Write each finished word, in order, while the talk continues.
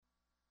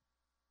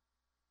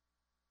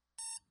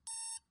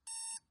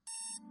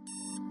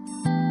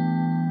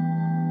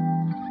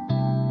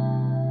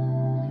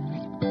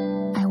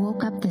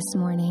this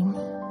morning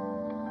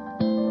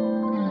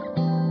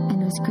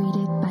and was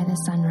greeted by the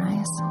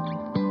sunrise.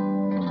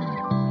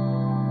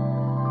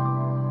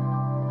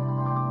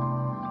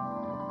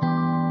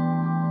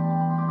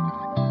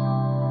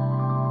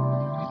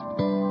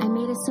 I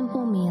made a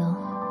simple meal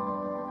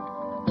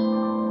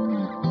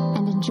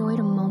and enjoyed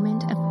a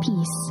moment of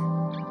peace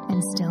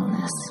and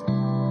stillness.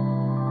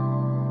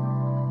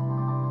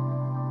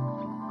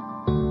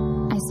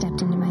 I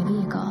stepped into my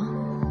vehicle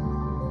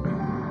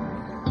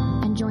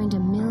and joined a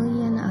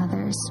million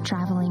others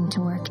traveling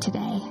to work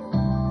today.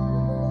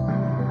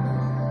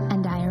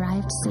 And I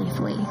arrived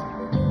safely.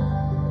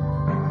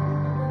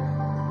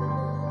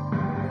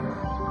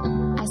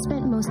 I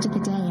spent most of the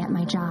day at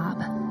my job,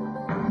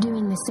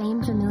 doing the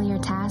same familiar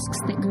tasks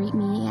that greet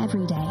me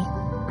every day.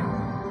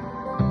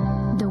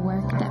 The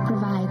work that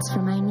provides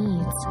for my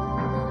needs.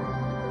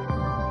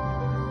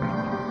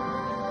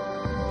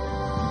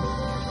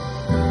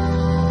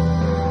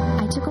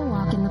 I took a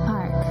walk in the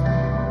park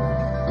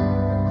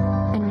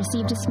and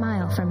received a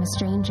smile from a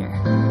stranger.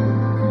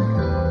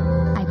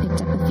 I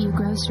picked up a few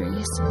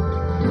groceries.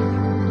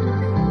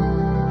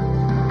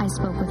 I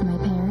spoke with my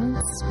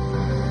parents,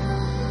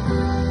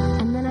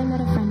 and then I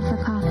met a friend for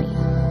coffee.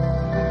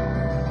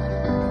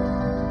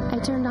 I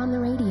turned on the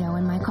radio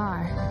in my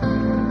car.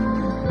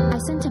 I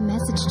sent a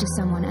message to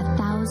someone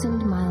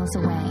 1,000 miles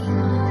away.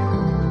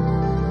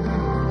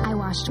 I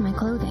washed my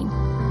clothing.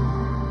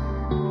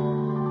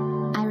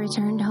 I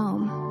returned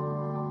home.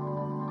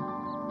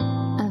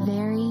 A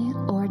very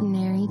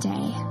ordinary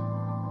day.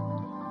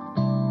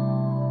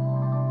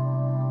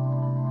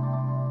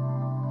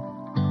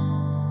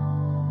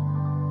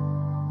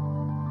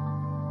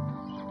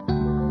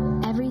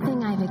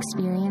 Everything I've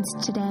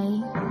experienced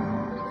today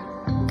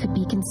could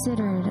be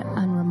considered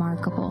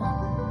unremarkable,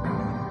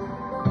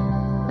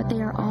 but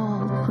they are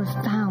all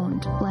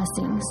profound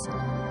blessings,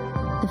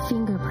 the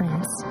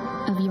fingerprints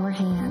of your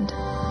hand.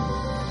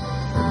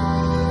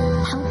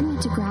 Help me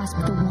to grasp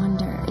the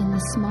wonder in the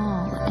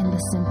small and the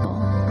simple,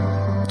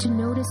 to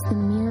notice the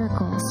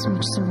miracles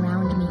which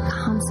surround me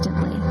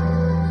constantly,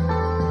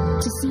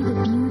 to see the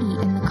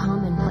beauty in the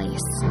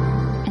commonplace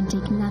and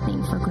take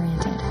nothing for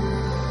granted.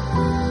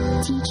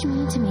 Teach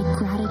me to make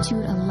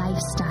gratitude a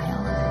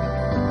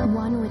lifestyle,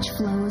 one which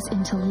flows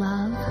into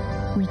love,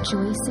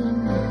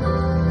 rejoicing,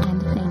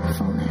 and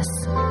thankfulness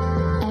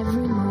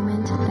every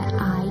moment that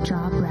I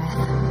draw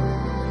breath.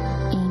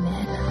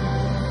 Amen.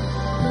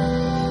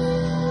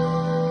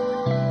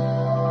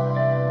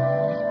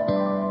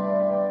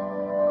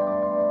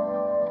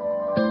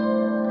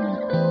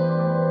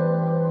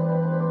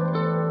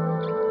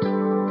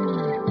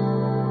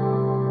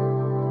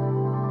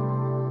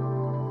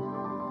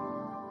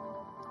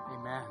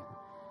 Amen.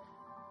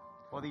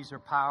 Well, these are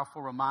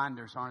powerful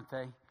reminders, aren't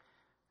they?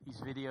 These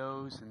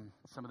videos and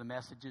some of the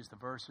messages, the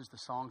verses, the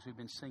songs we've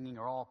been singing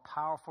are all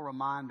powerful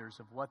reminders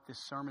of what this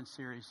sermon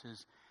series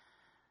is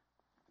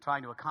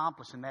trying to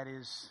accomplish, and that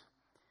is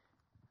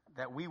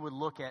that we would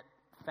look at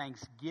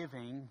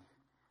Thanksgiving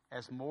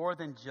as more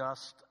than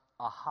just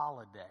a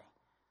holiday,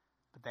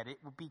 but that it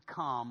would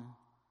become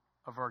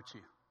a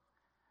virtue.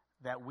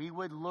 That we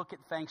would look at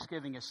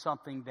Thanksgiving as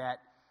something that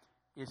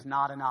is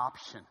not an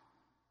option.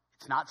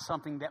 It's not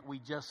something that we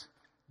just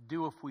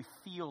do if we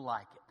feel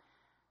like it.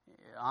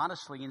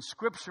 Honestly, in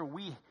Scripture,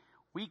 we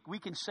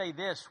can say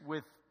this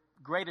with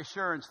great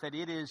assurance that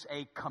it is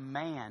a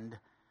command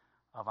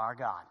of our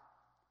God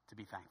to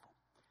be thankful.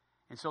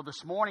 And so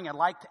this morning, I'd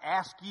like to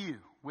ask you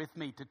with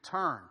me to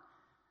turn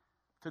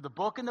to the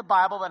book in the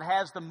Bible that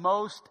has the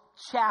most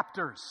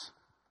chapters.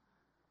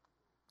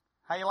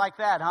 How you like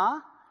that, huh?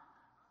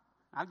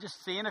 I'm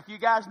just seeing if you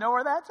guys know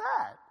where that's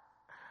at.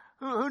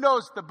 Who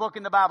knows the book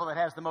in the Bible that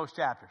has the most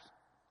chapters?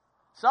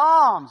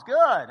 Psalms. Good.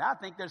 I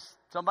think there's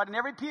somebody in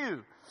every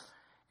pew.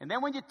 And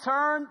then when you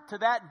turn to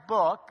that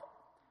book,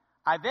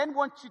 I then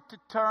want you to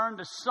turn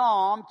to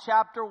Psalm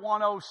chapter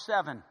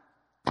 107.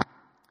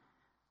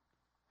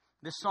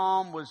 This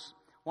psalm was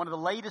one of the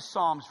latest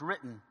psalms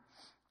written.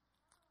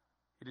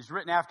 It is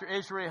written after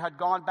Israel had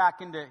gone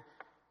back into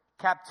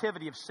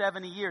captivity of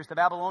 70 years, the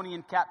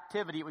Babylonian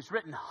captivity. It was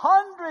written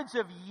hundreds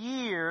of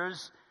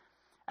years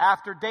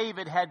after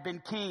David had been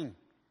king.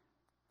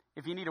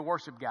 If you need a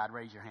worship guide,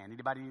 raise your hand.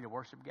 Anybody need a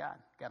worship guide?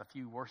 Got a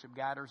few worship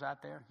guiders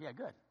out there? Yeah,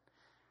 good.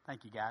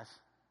 Thank you, guys.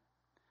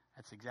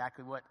 That's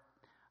exactly what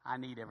I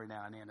need every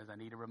now and then, is I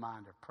need a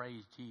reminder.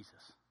 Praise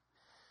Jesus.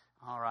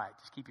 All right,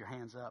 just keep your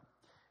hands up.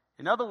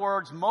 In other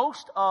words, much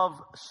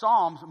of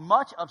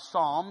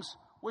Psalms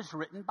was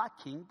written by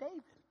King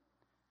David.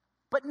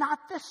 But not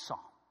this psalm.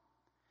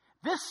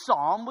 This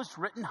psalm was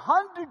written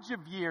hundreds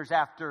of years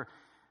after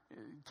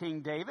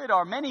King David,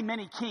 or many,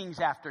 many kings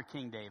after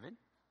King David.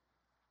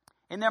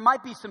 And there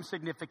might be some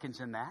significance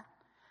in that.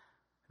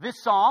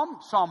 This psalm,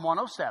 Psalm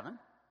 107,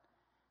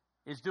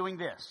 is doing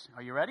this.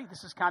 Are you ready?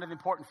 This is kind of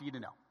important for you to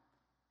know.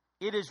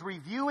 It is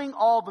reviewing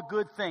all the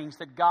good things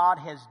that God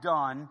has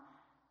done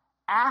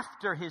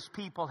after his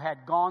people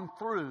had gone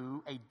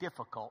through a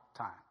difficult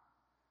time.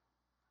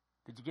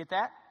 Did you get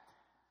that?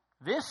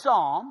 This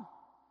psalm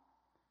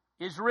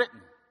is written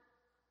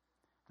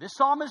This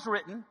psalm is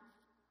written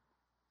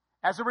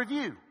as a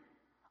review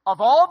of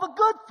all the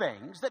good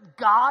things that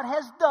God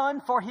has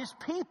done for His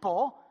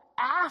people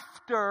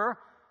after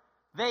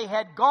they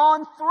had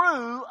gone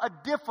through a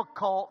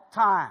difficult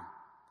time.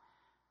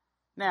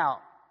 Now,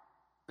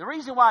 the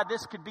reason why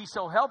this could be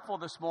so helpful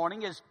this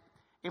morning is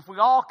if we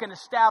all can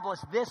establish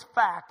this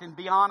fact and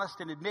be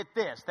honest and admit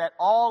this, that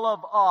all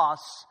of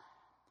us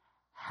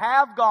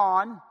have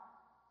gone,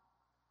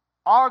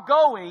 are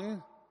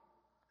going,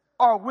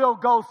 or will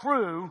go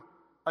through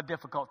a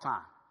difficult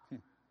time. Does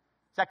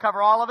that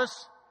cover all of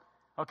us?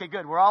 Okay,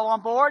 good. We're all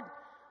on board.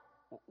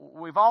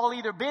 We've all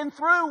either been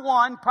through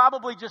one,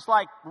 probably just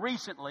like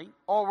recently,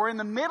 or we're in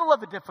the middle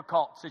of a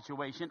difficult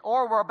situation,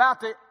 or we're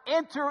about to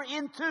enter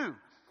into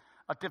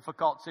a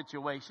difficult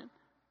situation.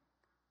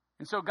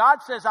 And so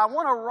God says, I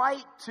want to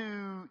write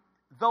to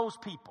those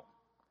people.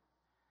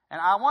 And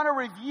I want to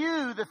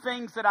review the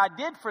things that I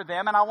did for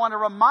them, and I want to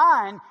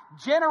remind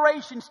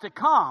generations to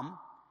come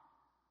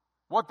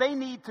what they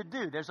need to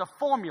do. There's a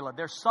formula.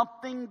 There's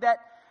something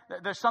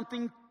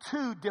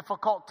to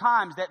difficult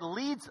times that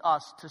leads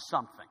us to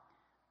something.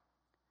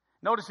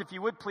 Notice, if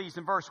you would please,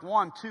 in verse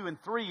 1, 2,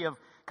 and 3 of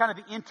kind of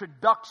the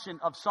introduction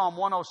of Psalm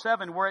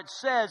 107, where it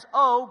says,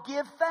 "Oh,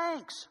 give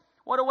thanks."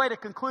 What a way to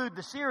conclude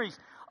the series.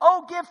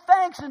 "Oh, give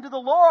thanks unto the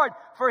Lord,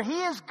 for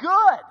He is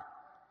good,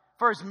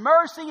 for His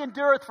mercy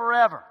endureth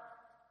forever."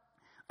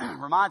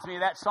 Reminds me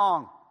of that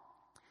song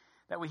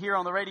that we hear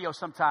on the radio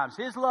sometimes.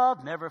 His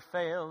love never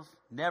fails,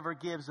 never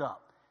gives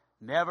up,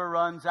 never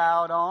runs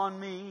out on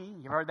me.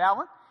 You heard that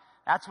one?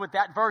 That's what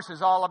that verse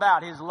is all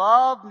about. His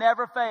love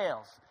never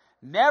fails,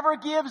 never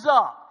gives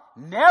up,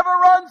 never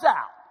runs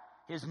out.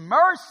 His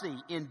mercy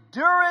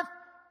endureth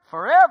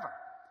forever.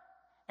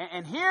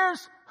 And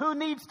here's who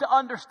needs to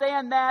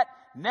understand that,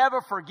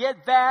 never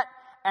forget that,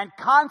 and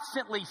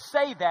constantly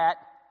say that: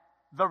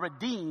 the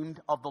redeemed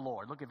of the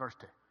Lord. Look at verse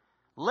 2.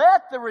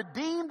 Let the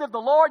redeemed of the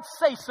Lord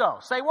say so.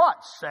 Say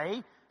what?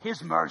 Say,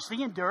 His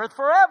mercy endureth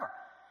forever.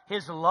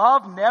 His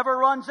love never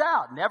runs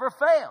out, never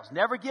fails,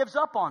 never gives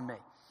up on me.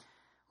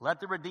 Let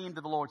the redeemed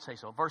of the Lord say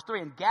so. Verse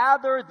 3, and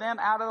gather them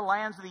out of the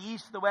lands of the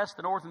east, the west,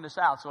 the north, and the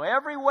south. So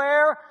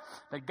everywhere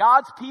that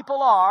God's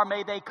people are,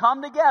 may they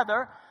come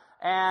together,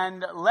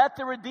 and let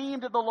the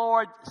redeemed of the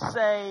Lord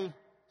say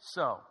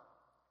so.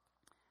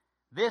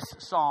 This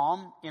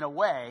psalm, in a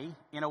way,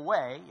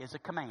 is a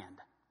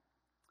command.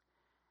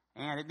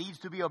 And it needs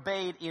to be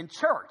obeyed in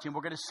church. And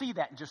we're going to see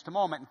that in just a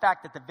moment. In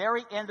fact, at the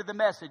very end of the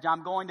message,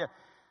 I'm going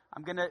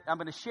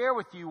to share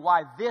with you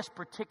why this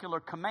particular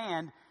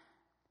command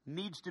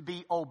needs to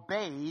be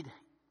obeyed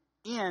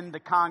in the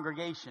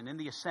congregation, in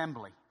the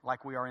assembly,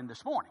 like we are in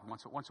this morning.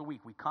 Once a week,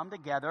 we come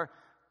together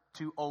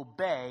to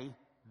obey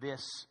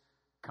this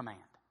command.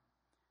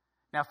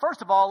 Now,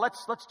 first of all,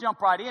 let's jump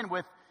right in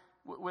with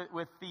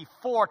the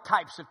four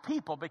types of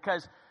people,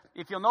 because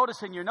if you'll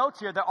notice in your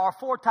notes here, there are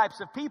four types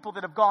of people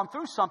that have gone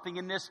through something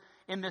in this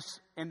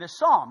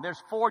psalm.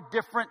 There's four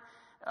different,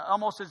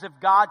 almost as if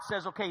God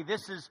says, okay,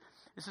 this is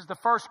the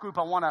first group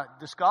I want to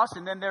discuss,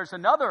 and then there's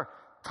another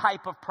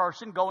type of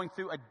person going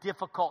through a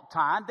difficult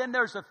time. Then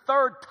there's a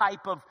third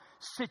type of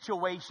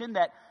situation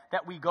that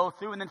we go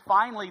through, and then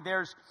finally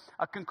there's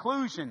a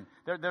conclusion.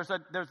 There's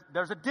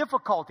a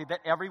difficulty that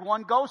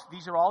everyone goes through.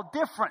 These are all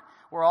different.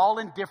 We're all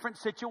in different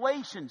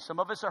situations. Some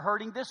of us are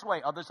hurting this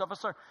way. Others of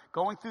us are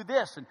going through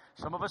this, and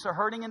some of us are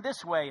hurting in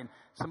this way, and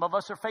some of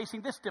us are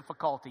facing this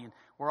difficulty. And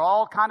we're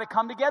all kind of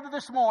come together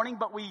this morning,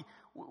 but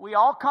we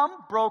all come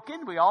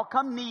broken. We all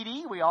come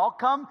needy. We all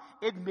come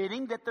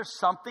admitting that there's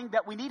something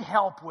that we need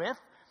help with.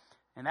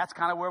 And that's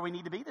kind of where we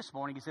need to be this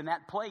morning, is in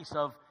that place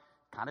of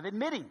kind of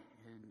admitting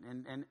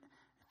and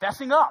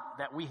fessing up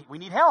that we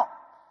need help.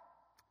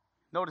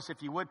 Notice,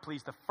 if you would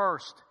please, the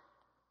first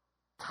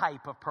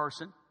type of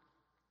person.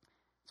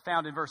 It's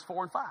found in verse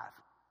 4 and 5.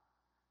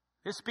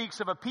 This speaks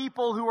of a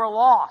people who are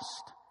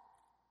lost,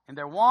 and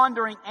they're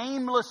wandering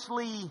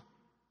aimlessly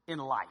in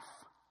life.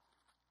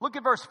 Look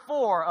at verse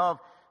 4 of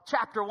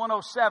chapter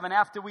 107.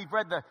 After we've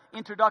read the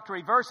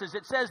introductory verses,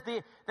 it says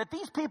that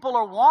these people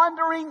are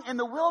wandering in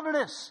the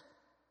wilderness.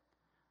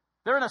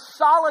 They're in a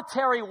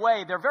solitary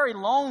way. They're very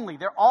lonely.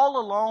 They're all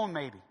alone,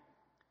 maybe.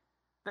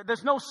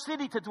 There's no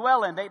city to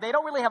dwell in. They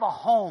don't really have a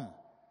home.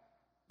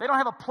 They don't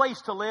have a place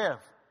to live.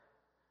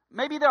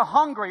 Maybe they're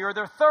hungry or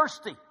they're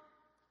thirsty.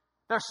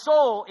 Their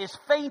soul is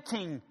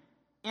fainting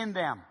in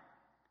them.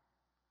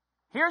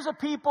 Here's a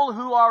people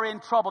who are in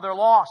trouble. They're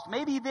lost.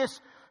 Maybe this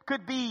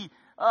could be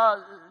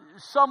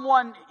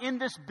someone in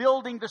this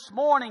building this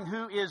morning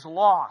who is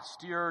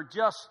lost. You're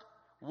just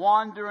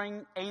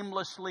wandering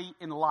aimlessly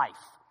in life,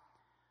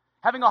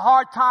 having a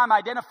hard time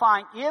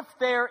identifying if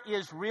there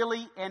is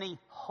really any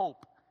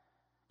hope.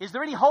 Is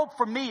there any hope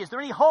for me? Is there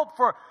any hope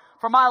for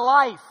my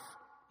life?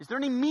 Is there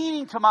any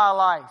meaning to my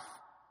life?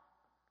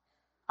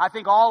 I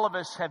think all of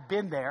us have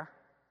been there.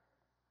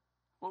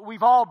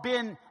 We've all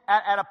been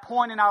at a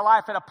point in our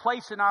life, at a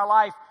place in our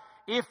life.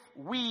 If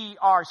we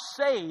are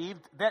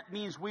saved, that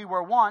means we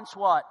were once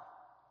what?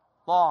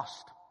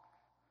 Lost.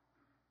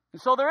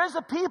 And so there is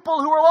a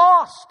people who are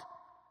lost.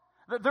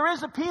 There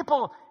is a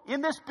people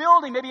in this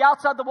building, maybe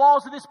outside the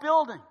walls of this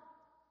building,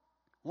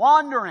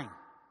 wandering.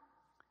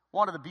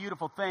 One of the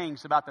beautiful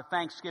things about the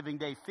Thanksgiving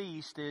Day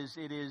feast is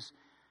it is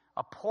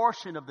a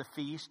portion of the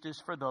feast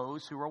is for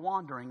those who are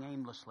wandering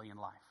aimlessly in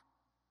life.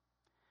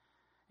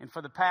 And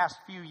for the past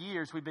few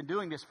years, we've been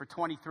doing this for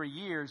 23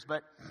 years,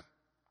 but,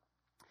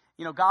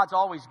 God's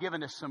always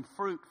given us some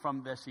fruit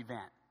from this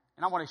event.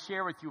 And I want to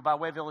share with you, by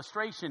way of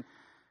illustration,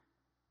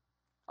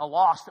 a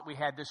loss that we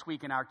had this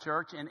week in our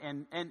church.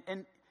 And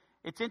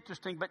it's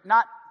interesting, but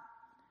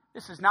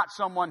this is not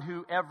someone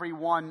who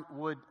everyone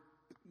would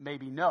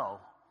maybe know.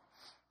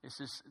 This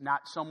is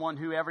not someone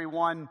who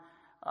everyone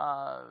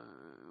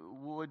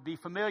would be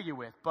familiar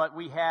with. But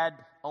we had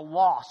a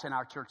loss in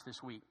our church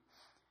this week.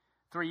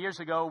 3 years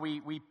ago,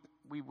 we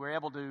were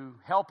able to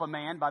help a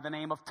man by the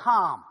name of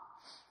Tom.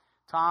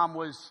 Tom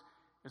was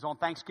on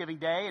Thanksgiving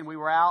Day, and we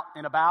were out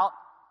and about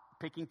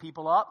picking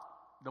people up.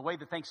 The way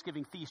the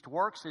Thanksgiving feast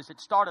works is it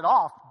started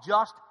off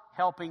just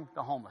helping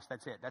the homeless.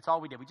 That's it. That's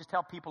all we did. We just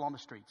helped people on the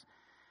streets.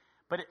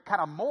 But it kind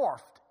of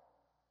morphed.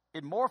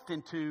 It morphed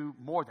into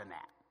more than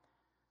that.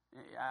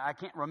 I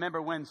can't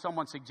remember when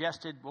someone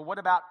suggested, well, what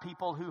about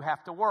people who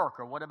have to work?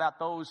 Or what about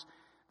those,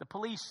 the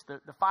police,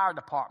 the fire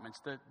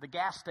departments, the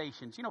gas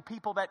stations?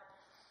 People that,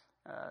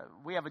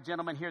 we have a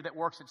gentleman here that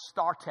works at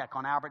StarTech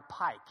on Albert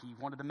Pike. He's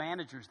one of the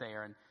managers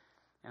there.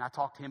 And I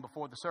talked to him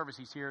before the service.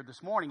 He's here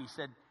this morning. He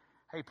said,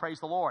 hey, praise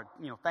the Lord.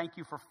 Thank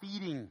you for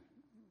feeding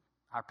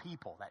our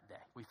people that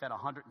day. We fed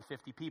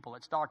 150 people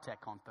at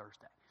StarTech on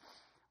Thursday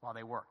while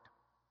they worked.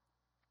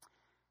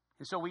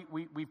 And so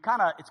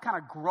it's kind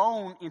of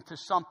grown into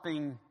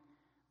something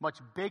much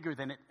bigger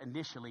than it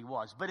initially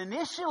was. But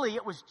initially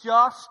it was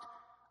just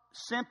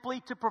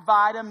simply to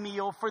provide a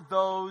meal for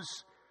those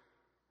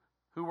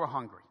who were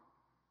hungry.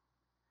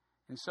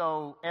 And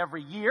so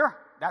every year,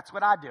 that's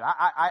what I do.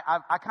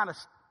 I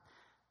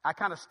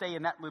kind of stay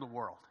in that little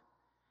world.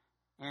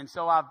 And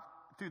so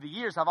through the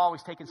years, I've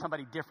always taken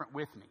somebody different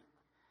with me.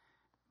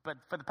 But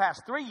for the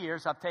past 3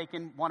 years, I've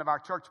taken one of our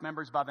church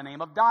members by the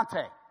name of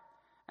Dante.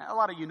 A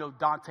lot of you know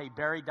Dante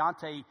Berry.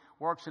 Dante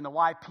works in the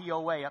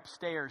YPOA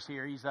upstairs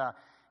here.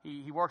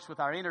 He works with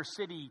our inner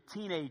city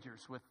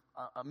teenagers, with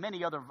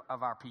many other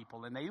of our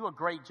people, and they do a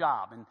great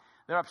job. And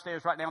they're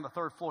upstairs right now on the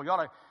third floor. You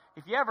ought to,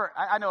 if you ever,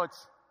 I know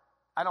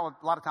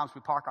a lot of times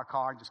we park our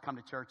car and just come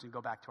to church and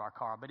go back to our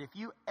car. But if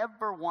you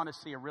ever want to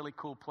see a really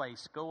cool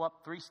place, go up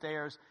 3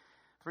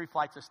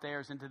 flights of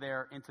stairs into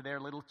their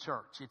little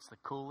church. It's the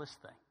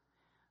coolest thing.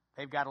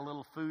 They've got a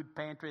little food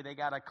pantry. They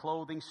got a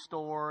clothing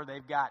store.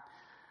 They've got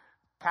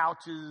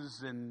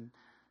couches, and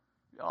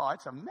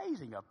it's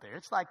amazing up there.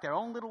 It's like their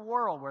own little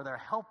world where they're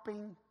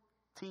helping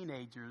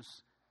teenagers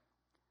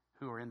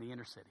who are in the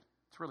inner city.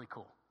 It's really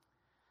cool.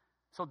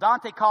 So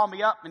Dante called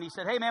me up and he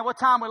said, hey man, what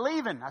time we're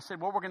leaving? I said,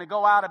 well, we're going to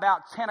go out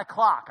about 10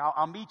 o'clock.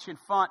 I'll meet you in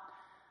front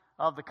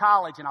of the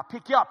college and I'll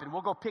pick you up, and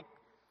we'll go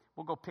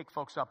pick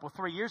folks up. Well,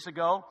 3 years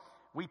ago,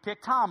 we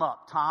picked Tom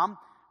up. Tom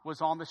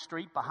was on the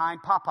street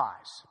behind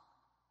Popeyes.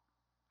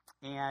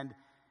 And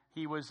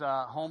he was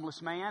a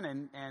homeless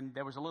man, and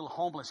there was a little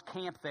homeless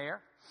camp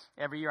there.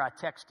 Every year I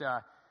try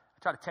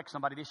to text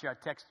somebody. This year I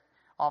text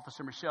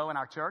Officer Michaud in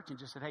our church and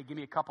just said, hey, give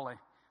me a couple of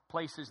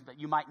places that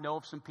you might know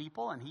of some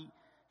people. And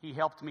he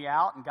helped me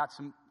out and got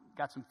some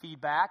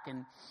feedback.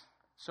 And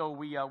so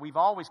we've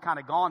always kind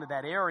of gone to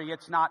that area.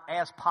 It's not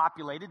as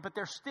populated, but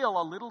there's still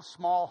a little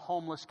small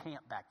homeless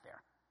camp back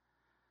there.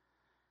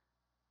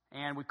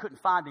 And we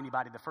couldn't find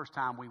anybody the first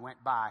time we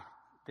went by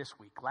this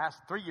week.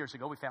 3 years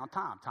ago, we found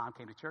Tom. Tom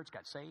came to church,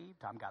 got saved.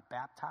 Tom got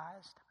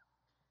baptized.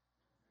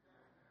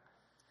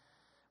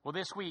 Well,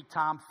 this week,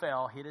 Tom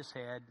fell, hit his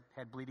head,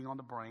 had bleeding on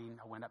the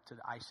brain. I went up to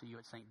the ICU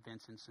at St.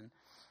 Vincent's,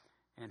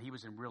 and he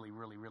was in really,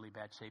 really, really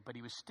bad shape. But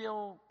he was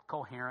still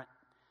coherent,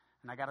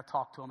 and I got to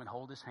talk to him and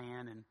hold his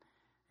hand, and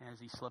as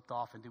he slipped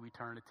off into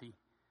eternity,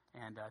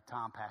 and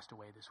Tom passed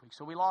away this week.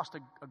 So we lost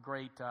a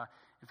great,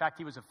 in fact,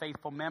 he was a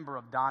faithful member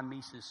of Don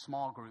Meese's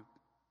small group.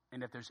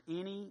 And if there's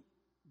any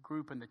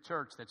group in the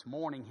church that's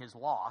mourning his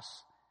loss,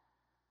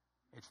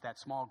 it's that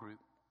small group,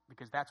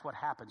 because that's what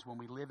happens when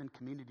we live in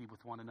community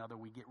with one another.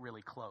 We get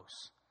really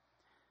close.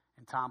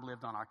 And Tom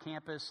lived on our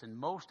campus, and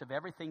most of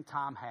everything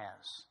Tom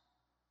has,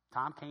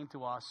 Tom came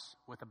to us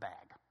with a bag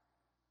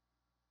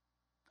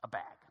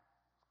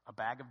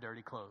of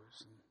dirty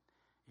clothes. And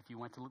if you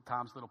went to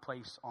Tom's little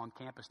place on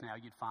campus now,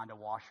 you'd find a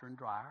washer and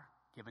dryer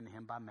given to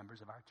him by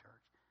members of our church.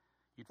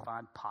 You'd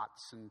find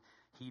pots and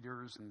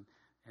heaters and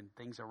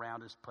things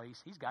around his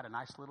place. He's got a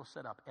nice little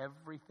setup.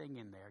 Everything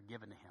in there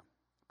given to him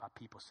by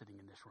people sitting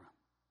in this room.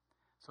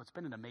 So it's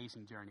been an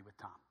amazing journey with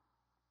Tom.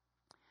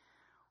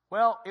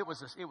 Well, it was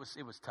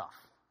tough.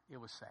 It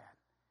was sad.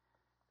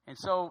 And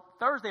so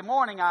Thursday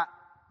morning,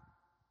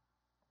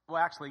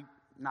 actually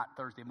not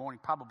Thursday morning,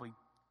 probably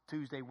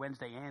Tuesday,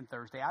 Wednesday, and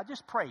Thursday, I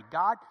just prayed,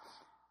 God,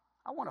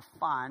 I want to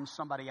find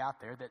somebody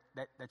out there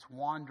that's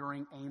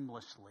wandering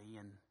aimlessly,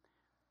 and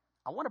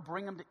I want to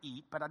bring them to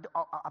eat, but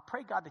I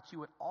pray, God, that you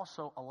would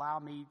also allow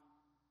me,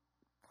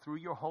 through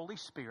your Holy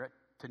Spirit,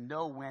 to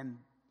know when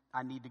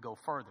I need to go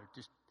further.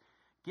 Just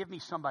give me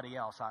somebody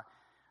else.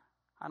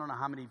 I don't know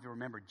how many of you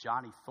remember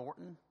Johnny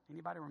Thornton.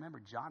 Anybody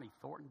remember Johnny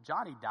Thornton?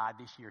 Johnny died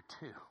this year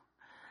too.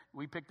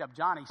 We picked up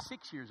Johnny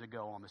 6 years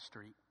ago on the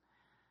street.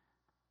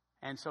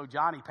 And so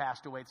Johnny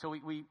passed away. So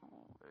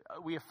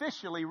we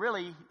officially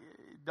really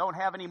don't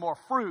have any more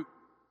fruit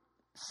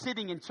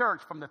sitting in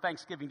church from the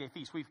Thanksgiving Day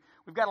feast. We've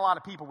got a lot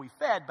of people we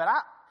fed, but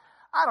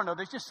I don't know.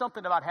 There's just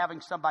something about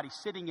having somebody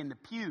sitting in the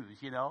pews,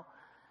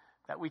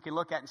 that we can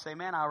look at and say,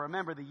 man, I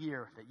remember the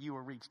year that you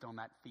were reached on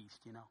that feast,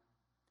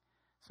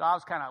 So I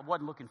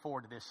wasn't looking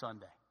forward to this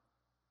Sunday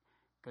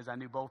because I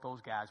knew both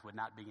those guys would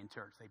not be in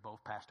church. They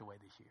both passed away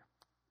this year.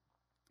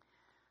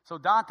 So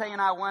Dante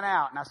and I went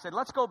out, and I said,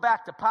 let's go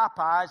back to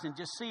Popeyes and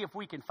just see if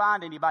we can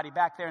find anybody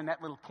back there in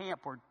that little camp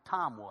where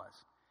Tom was.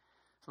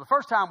 So the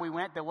first time we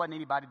went, there wasn't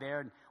anybody there,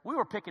 and we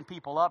were picking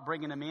people up,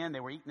 bringing them in. They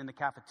were eating in the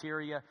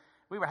cafeteria.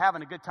 We were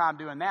having a good time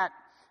doing that,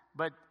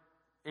 but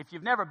if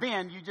you've never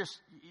been,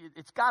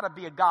 it's got to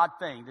be a God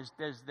thing.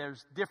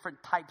 There's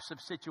different types of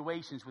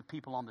situations with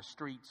people on the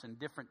streets and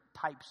different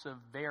types of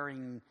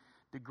varying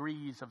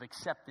degrees of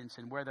acceptance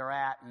and where they're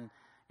at and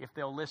if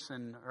they'll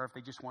listen or if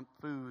they just want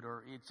food,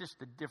 or it's just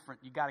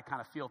you got to kind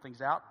of feel things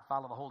out,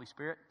 follow the Holy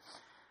Spirit.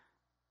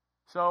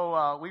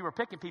 So we were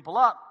picking people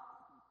up,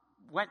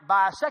 went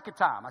by a second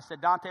time. I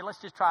said, Dante,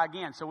 let's just try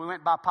again. So we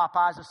went by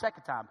Popeyes a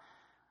second time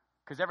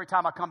because every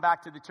time I come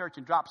back to the church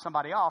and drop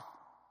somebody off,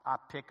 I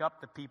pick up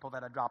the people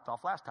that I dropped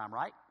off last time,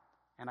 right?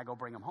 And I go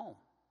bring them home.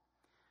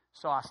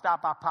 So I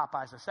stopped by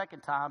Popeyes a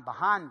second time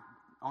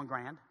on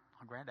Grand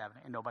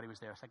Avenue, and nobody was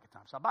there a second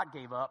time. So I about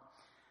gave up.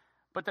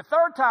 But the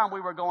third time we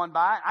were going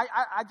by,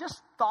 I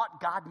just thought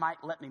God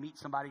might let me meet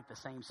somebody at the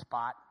same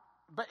spot.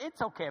 But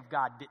it's okay if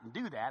God didn't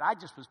do that. I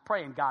just was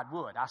praying God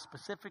would. I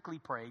specifically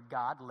prayed,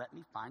 God, let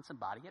me find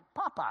somebody at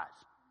Popeyes.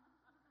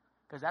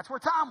 Because that's where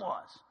Tom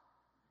was.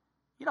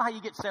 You know how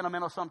you get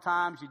sentimental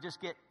sometimes? You just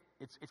get,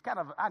 it's kind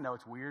of, I know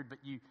it's weird, but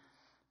you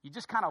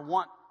just kind of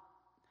want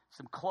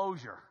some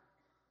closure.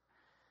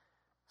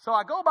 So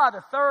I go by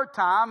the third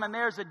time, and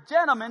there's a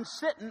gentleman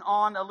sitting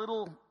on a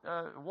little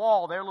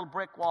wall there, a little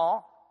brick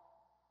wall.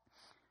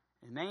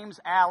 His name's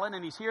Alan,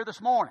 and he's here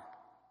this morning.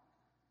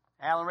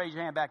 Alan, raise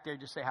your hand back there.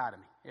 Just say hi to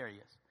me. There he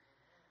is.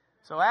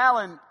 So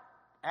Alan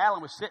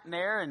was sitting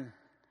there, and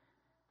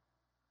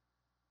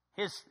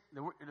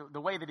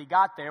the way that he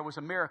got there was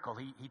a miracle.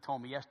 He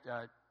told me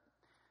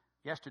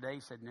yesterday.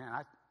 He said, "Man,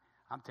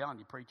 I'm telling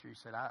you, preacher." He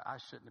said, "I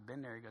shouldn't have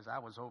been there." He goes, "I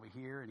was over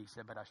here," and he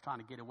said, "But I was trying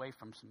to get away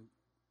from some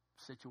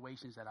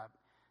situations that I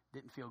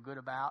didn't feel good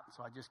about,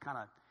 so I just kind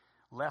of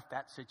left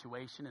that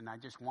situation, and I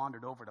just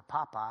wandered over to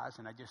Popeyes,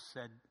 and I just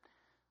said,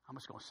 I'm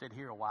just going to sit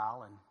here a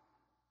while and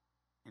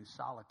in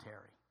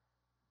solitary,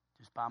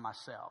 just by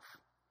myself."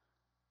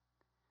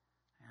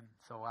 And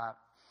so I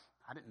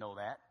didn't know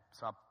that.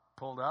 So I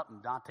pulled up,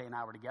 and Dante and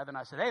I were together, and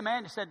I said, "Hey,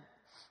 man," he said,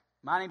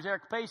 "my name's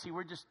Eric Pacey.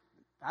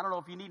 I don't know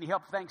if you need any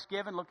help for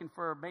Thanksgiving, looking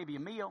for maybe a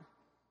meal."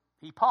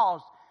 He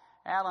paused.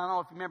 Alan, I don't know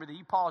if you remember that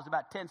you paused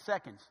about 10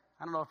 seconds.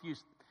 I don't know if you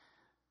was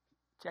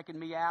checking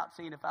me out,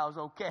 seeing if I was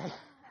okay.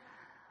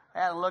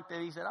 Alan looked at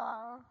it, he said,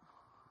 all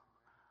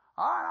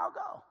right, I'll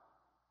go.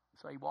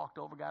 So he walked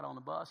over, got on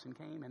the bus, and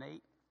came and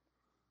ate.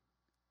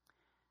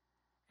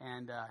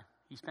 And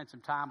he spent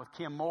some time with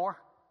Kim Moore.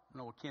 I don't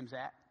know where Kim's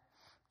at.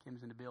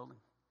 Kim's in the building.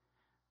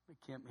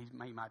 But Kim,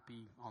 he might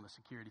be on the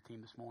security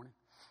team this morning.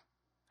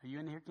 Are you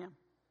in here, Kim?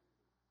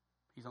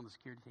 He's on the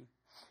security team.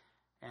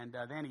 And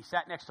then he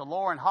sat next to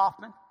Lauren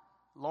Hoffman.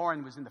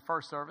 Lauren was in the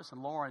first service.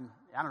 And Lauren,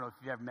 I don't know if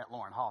you've ever met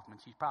Lauren Hoffman.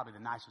 She's probably the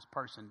nicest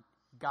person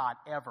God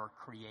ever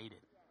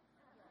created.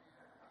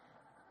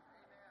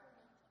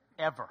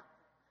 Ever.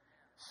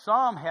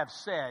 Some have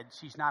said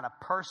she's not a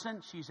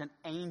person, she's an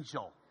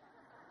angel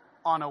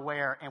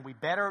unaware, and we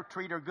better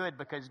treat her good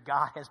because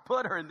God has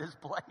put her in this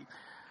place.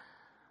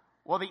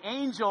 Well, the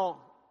angel,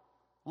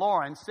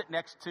 Lauren, sit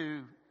next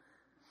to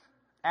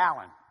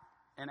Alan,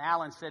 and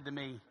Alan said to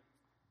me,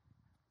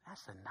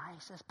 "That's the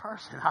nicest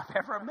person I've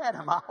ever met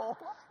in my whole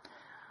life."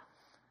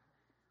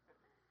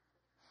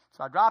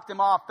 So I dropped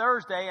him off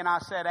Thursday, and I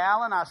said,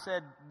 "Alan," I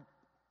said,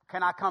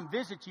 "can I come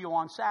visit you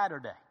on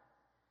Saturday?"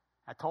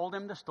 I told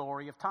him the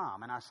story of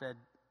Tom, and I said,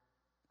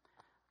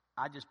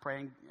 "I just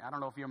praying. I don't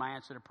know if you're my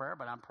answer to prayer,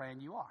 but I'm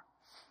praying you are.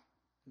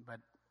 But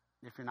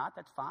if you're not,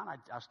 that's fine.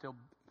 I'm still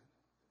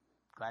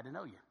glad to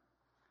know you."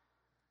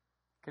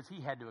 Because he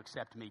had to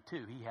accept me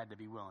too. He had to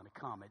be willing to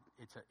come.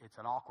 It's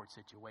an awkward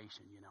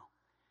situation, you know.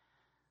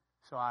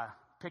 So I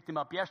picked him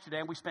up yesterday,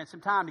 and we spent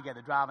some time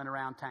together driving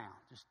around town,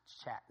 just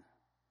chatting,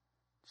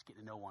 just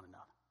getting to know one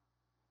another.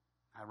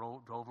 I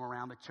drove him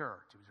around the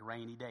church. It was a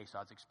rainy day, so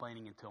I was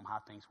explaining to him how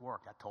things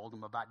worked. I told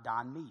him about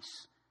Don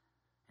Meese.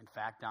 In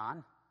fact,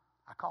 Don,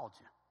 I called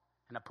you,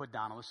 and I put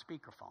Don on the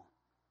speakerphone.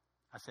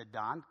 I said,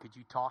 "Don, could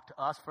you talk to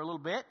us for a little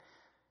bit?"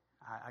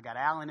 I got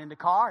Alan in the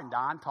car, and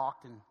Don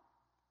talked and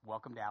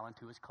welcomed Alan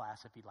to his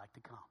class if he'd like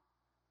to come.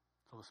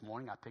 So this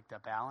morning I picked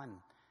up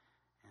Alan,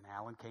 and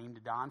Alan came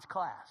to Don's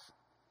class.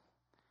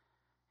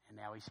 And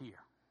now he's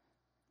here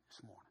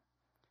this morning.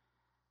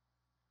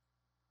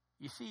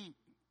 You see,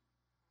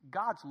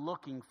 God's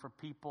looking for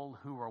people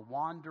who are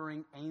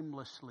wandering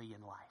aimlessly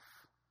in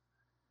life.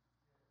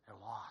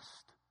 They're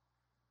lost.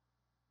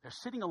 They're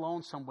sitting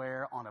alone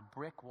somewhere on a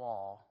brick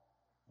wall,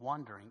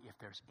 wondering if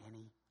there's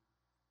any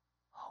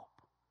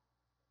hope.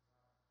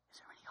 Is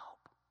there any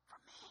hope for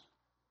me?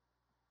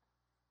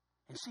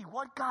 And see,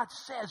 what God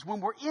says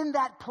when we're in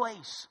that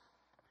place,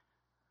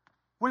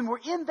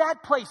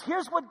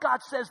 here's what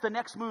God says the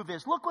next move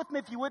is. Look with me,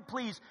 if you would,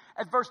 please,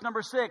 at verse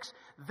number 6.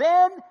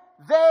 Then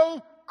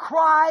they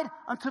cried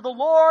unto the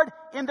Lord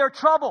in their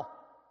trouble.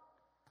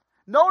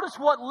 Notice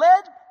what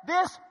led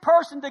this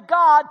person to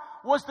God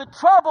was the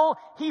trouble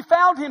he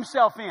found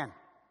himself in.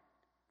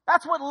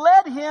 That's what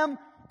led him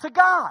to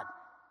God,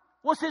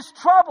 was his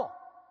trouble.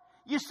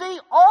 You see,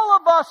 all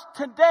of us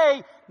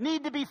today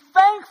need to be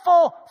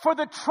thankful for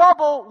the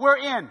trouble we're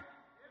in.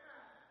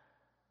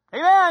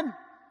 Amen.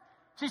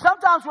 See,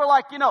 sometimes we're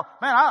like, man,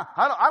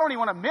 I don't even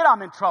want to admit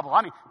I'm in trouble.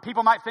 I mean,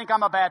 people might think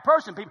I'm a bad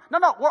person.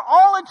 No, we're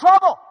all in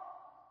trouble.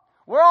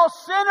 We're all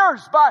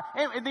sinners,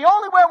 and the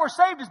only way we're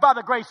saved is by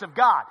the grace of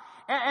God.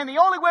 And the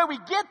only way we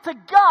get to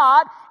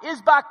God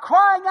is by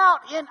crying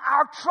out in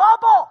our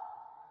trouble.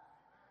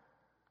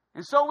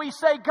 And so we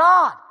say,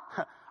 God,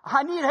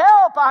 I need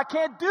help. I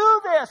can't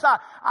do this.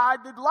 I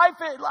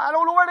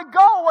don't know where to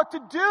go, what to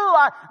do.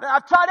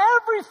 I've tried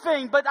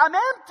everything, but I'm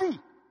empty.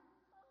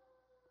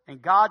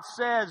 And God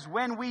says,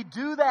 when we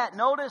do that,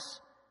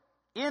 notice,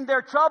 in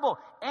their trouble,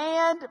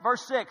 and,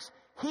 verse 6,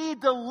 He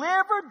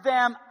delivered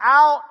them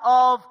out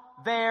of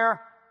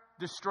their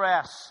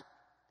distress.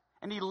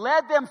 And He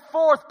led them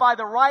forth by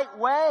the right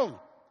way,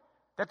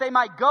 that they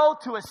might go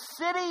to a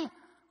city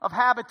of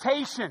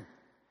habitation.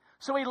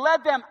 So He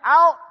led them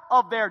out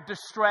of their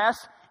distress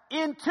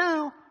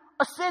into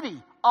a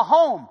city, a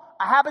home,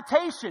 a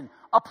habitation,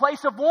 a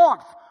place of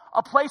warmth,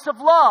 a place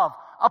of love,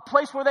 a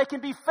place where they can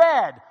be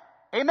fed.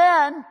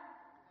 Amen.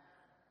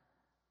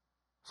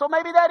 So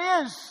maybe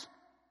that's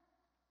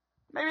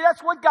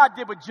what God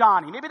did with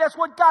Johnny. Maybe that's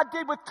what God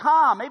did with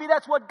Tom. Maybe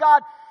that's what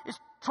God is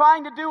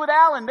trying to do with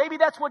Alan. Maybe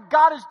that's what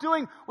God is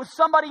doing with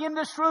somebody in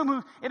this room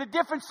who's in a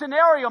different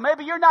scenario.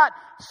 Maybe you're not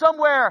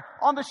somewhere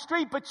on the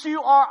street, but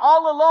you are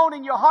all alone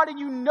in your heart and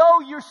you know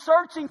you're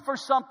searching for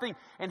something.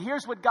 And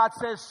here's what God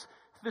says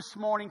this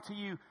morning to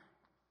you.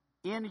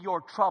 In your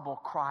trouble,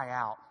 cry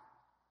out,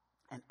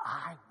 and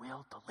I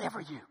will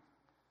deliver you.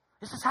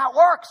 This is how it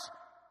works.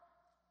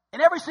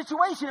 In every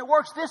situation, it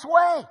works this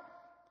way.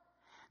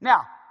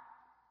 Now,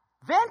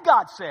 then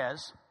God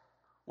says,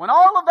 when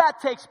all of that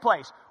takes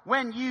place,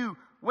 when you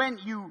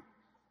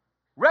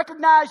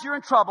recognize you're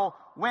in trouble,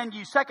 when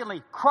you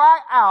secondly cry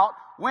out,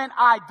 when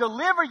I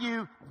deliver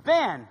you,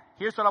 then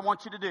here's what I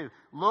want you to do.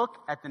 Look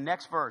at the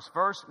next verse,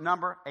 verse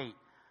number 8.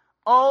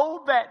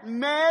 Oh, that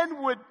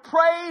men would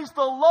praise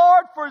the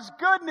Lord for His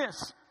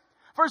goodness,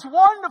 for His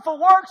wonderful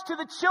works to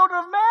the children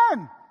of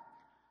men.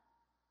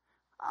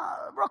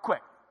 Real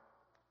quick.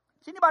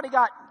 Has anybody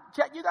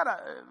you got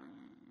a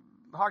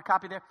hard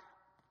copy there?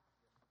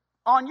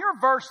 On your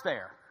verse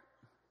there,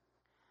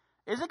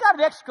 has it got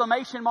an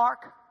exclamation mark?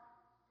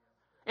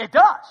 It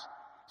does.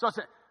 So it's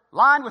a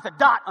line with a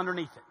dot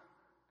underneath it.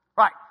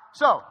 Right.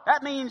 So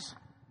that means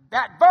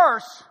that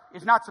verse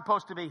is not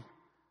supposed to be,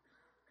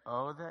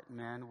 oh, that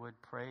men would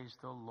praise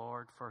the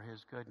Lord for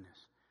His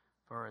goodness,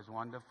 for His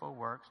wonderful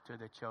works to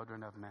the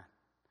children of men.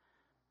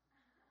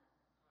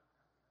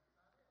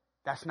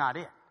 That's not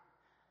it.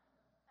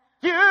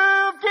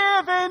 You've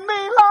given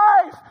me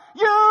life.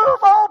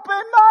 You've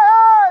opened my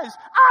eyes.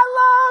 I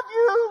love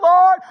you,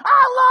 Lord.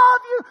 I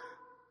love you.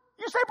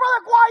 You say,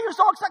 brother, why are you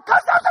so excited?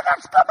 Because there's an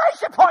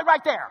exclamation point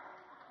right there.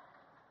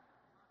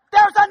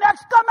 There's an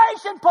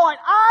exclamation point.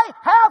 I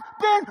have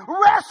been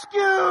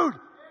rescued.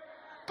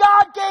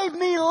 God gave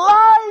me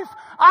life.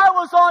 I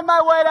was on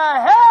my way to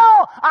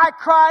hell. I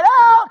cried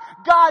out.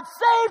 God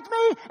saved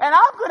me. And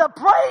I'm going to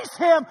praise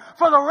Him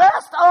for the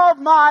rest of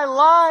my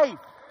life.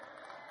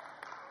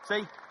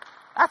 See?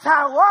 That's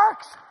how it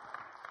works.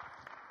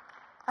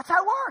 That's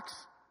how it works.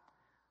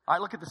 All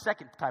right, look at the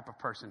second type of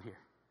person here.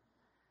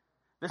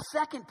 The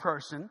second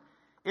person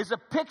is a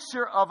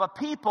picture of a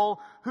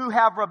people who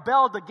have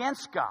rebelled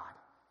against God.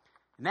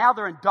 Now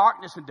they're in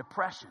darkness and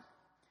depression.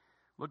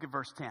 Look at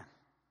verse 10.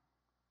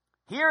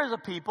 Here is a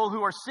people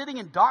who are sitting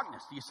in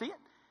darkness. Do you see it?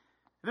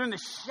 They're in the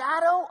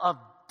shadow of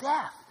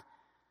death.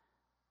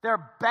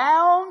 They're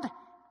bound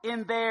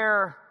in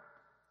their,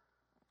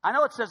 I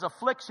know it says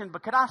affliction,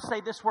 but could I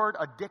say this word,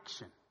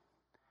 addiction?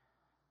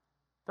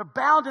 They're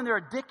bound in their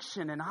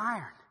addiction and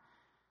iron.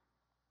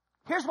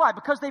 Here's why.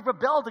 Because they've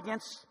rebelled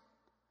against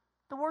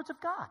the words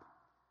of God.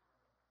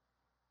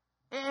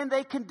 And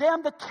they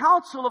condemn the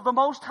counsel of the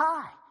Most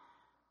High.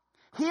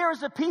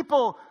 Here's a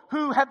people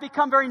who have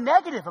become very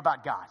negative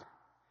about God.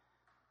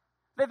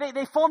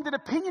 They formed an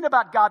opinion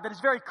about God that is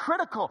very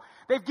critical.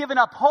 They've given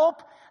up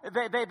hope.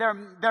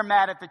 They're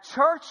mad at the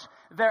church.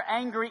 They're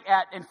angry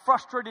at and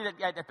frustrated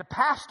at the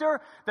pastor.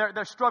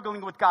 They're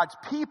struggling with God's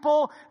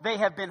people. They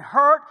have been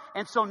hurt.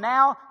 And so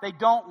now they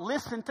don't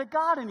listen to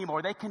God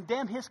anymore. They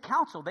condemn His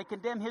counsel. They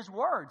condemn His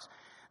words.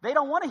 They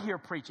don't want to hear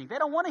preaching. They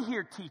don't want to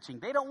hear teaching.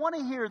 They don't want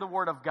to hear the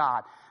Word of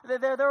God.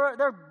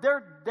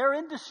 They're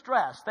in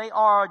distress. They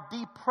are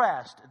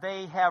depressed.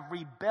 They have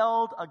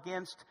rebelled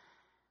against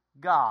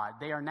God.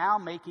 They are now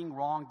making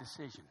wrong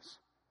decisions.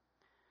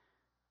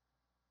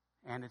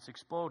 And it's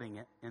exploding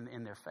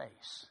in their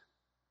face.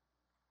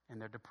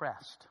 And they're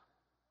depressed.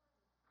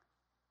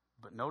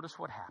 But notice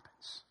what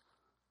happens.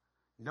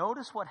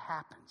 Notice what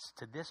happens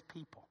to this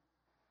people.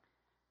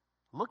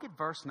 Look at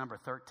verse number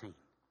 13.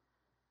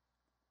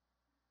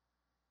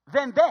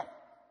 Then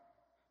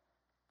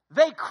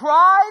they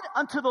cried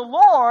unto the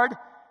Lord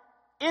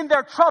in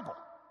their trouble.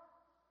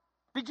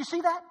 Did you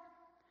see that?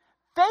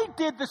 They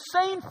did the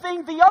same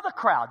thing the other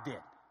crowd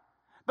did.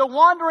 The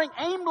wandering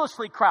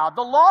aimlessly crowd,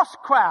 the lost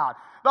crowd,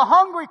 the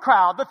hungry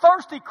crowd, the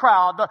thirsty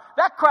crowd,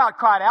 that crowd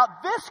cried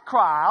out. This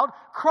crowd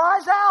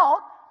cries out,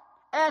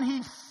 and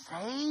he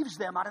saves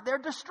them out of their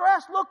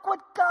distress. Look what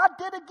God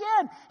did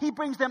again. He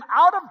brings them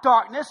out of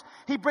darkness.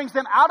 He brings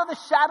them out of the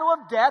shadow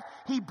of death.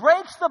 He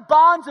breaks the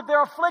bonds of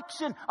their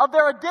affliction, of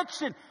their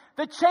addiction.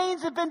 The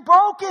chains have been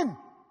broken.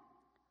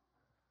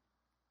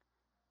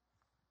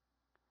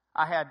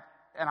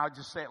 And I'll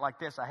just say it like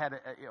this. I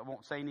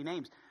won't say any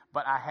names,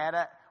 but I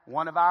had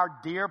one of our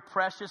dear,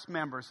 precious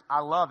members. I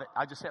love it.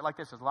 I just say it like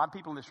this. There's a lot of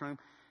people in this room.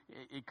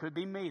 It could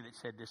be me that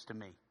said this to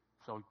me.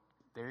 So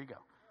there you go.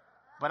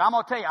 But I'm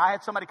going to tell you, I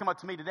had somebody come up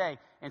to me today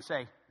and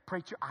say,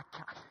 "Preacher,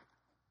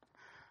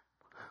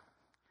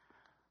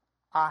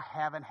 I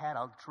haven't had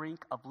a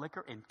drink of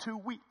liquor in 2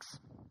 weeks."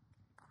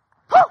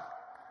 Woo!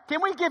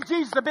 Can we give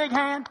Jesus a big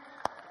hand?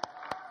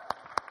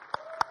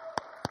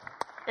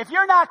 If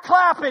you're not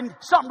clapping,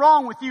 something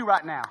wrong with you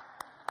right now.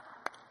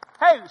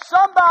 Hey,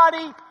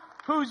 somebody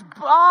whose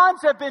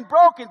bonds have been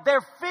broken,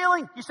 they're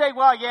feeling, you say,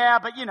 "Well, yeah,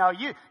 but you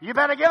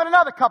better give it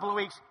another couple of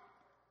weeks."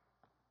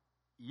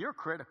 You're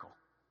critical.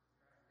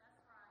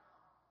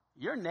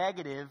 You're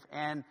negative,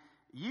 and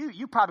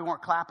you probably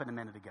weren't clapping a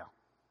minute ago.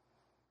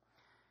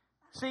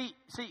 See,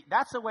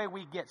 that's the way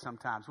we get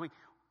sometimes.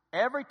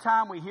 Every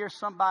time we hear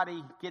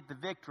somebody get the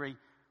victory,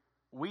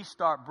 we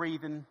start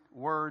breathing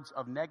words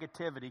of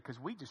negativity because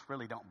we just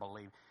really don't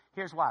believe.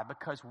 Here's why.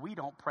 Because we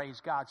don't praise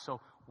God,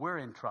 so we're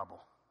in trouble.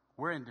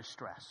 We're in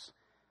distress.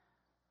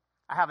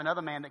 I have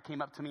another man that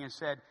came up to me and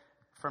said,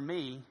 "For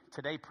me,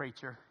 today,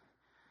 preacher,"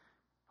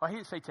 well, he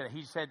didn't say today.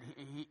 He said,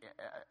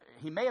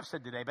 he may have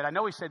said today, but I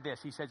know he said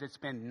this. He says, "It's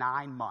been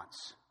 9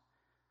 months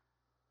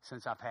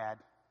since I've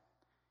had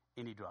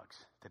any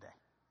drugs today."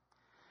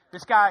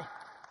 This guy,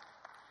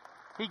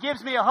 he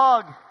gives me a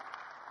hug.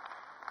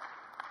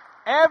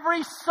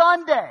 Every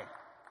Sunday,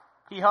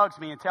 he hugs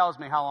me and tells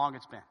me how long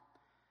it's been.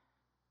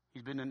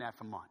 He's been doing that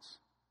for months.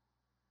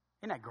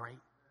 Isn't that great?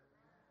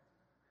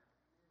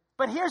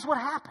 But here's what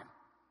happened.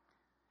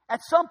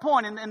 At some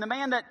point, and the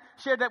man that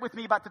shared that with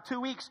me about the 2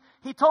 weeks,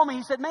 he told me,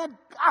 he said, "Man,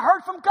 I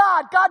heard from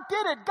God. God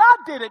did it. God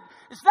did it.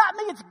 It's not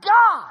me, it's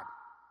God."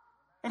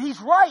 And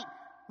he's right.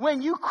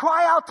 When you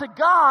cry out to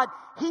God,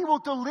 He will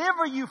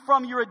deliver you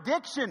from your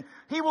addiction.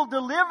 He will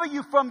deliver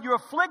you from your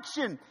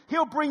affliction.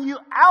 He'll bring you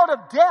out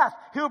of death.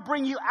 He'll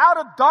bring you out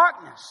of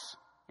darkness.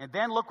 And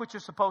then look what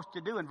you're supposed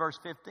to do in verse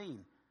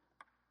 15.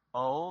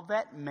 "Oh,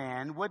 that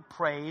men would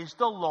praise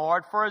the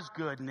Lord for His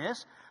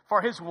goodness,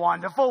 for His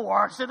wonderful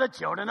works to the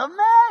children of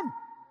men."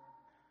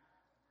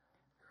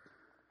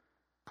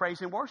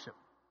 Praise and worship.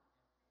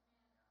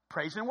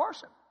 Praise and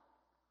worship.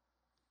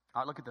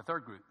 All right, look at the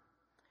third group.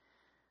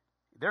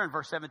 They're in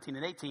verse 17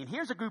 and 18.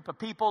 Here's a group of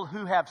people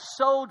who have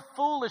sowed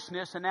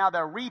foolishness and now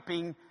they're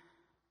reaping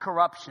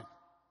corruption.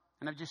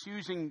 And I'm just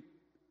using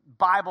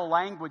Bible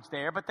language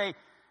there, but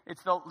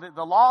it's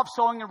the law of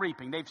sowing and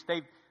reaping.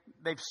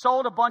 They've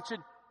sowed a bunch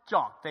of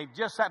junk. They've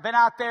just been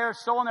out there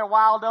sowing their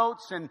wild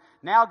oats, and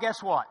now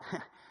guess what?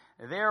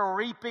 They're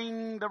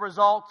reaping the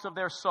results of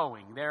their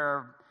sowing.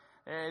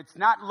 It's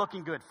not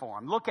looking good for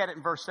them. Look at it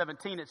in verse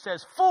 17. It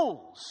says,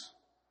 "Fools,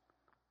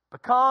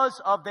 because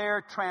of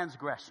their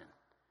transgression,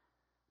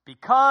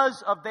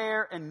 because of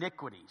their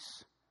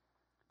iniquities,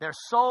 their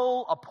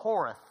soul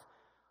abhorreth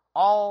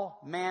all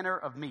manner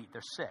of meat."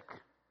 They're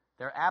sick.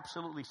 They're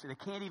absolutely sick.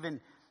 They can't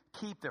even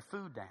keep their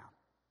food down.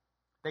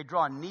 They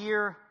draw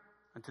near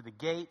unto the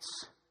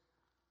gates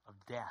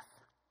of death.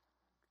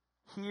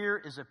 Here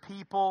is a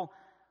people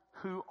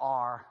who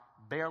are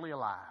barely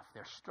alive.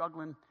 They're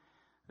struggling.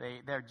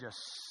 They're just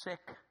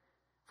sick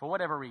for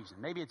whatever reason.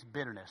 Maybe it's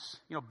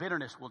bitterness.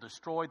 Bitterness will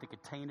destroy the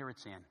container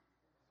it's in.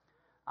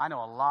 I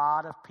know a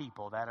lot of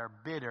people that are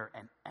bitter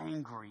and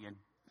angry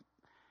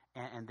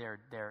and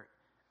they're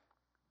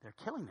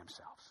killing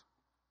themselves.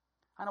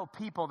 I know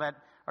people that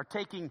are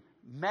taking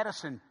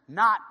medicine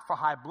not for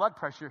high blood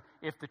pressure.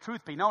 If the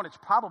truth be known, it's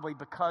probably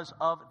because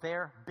of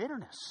their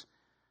bitterness.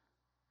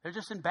 They're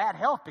just in bad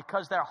health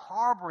because they're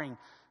harboring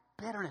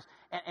bitterness.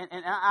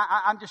 And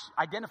I'm just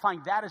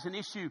identifying that as an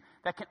issue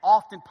that can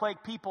often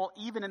plague people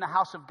even in the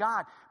house of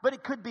God. But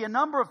it could be a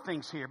number of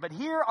things here. But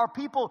here are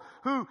people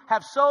who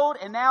have sowed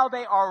and now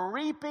they are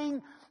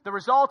reaping the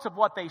results of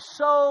what they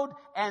sowed,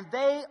 and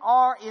they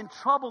are in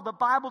trouble. The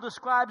Bible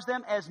describes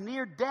them as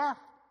near death.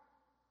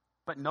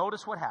 But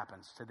notice what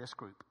happens to this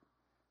group.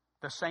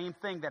 The same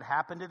thing that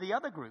happened to the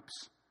other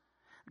groups.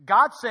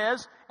 God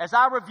says, as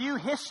I review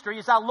history,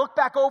 as I look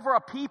back over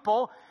a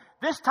people,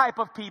 this type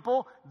of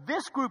people,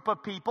 this group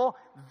of people,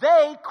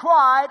 they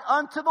cried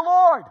unto the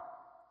Lord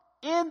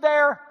in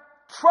their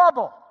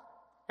trouble.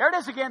 There it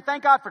is again.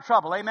 Thank God for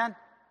trouble. Amen.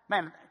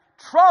 Man,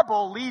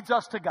 trouble leads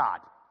us to God.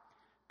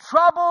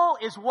 Trouble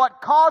is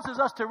what causes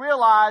us to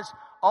realize,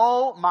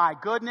 oh my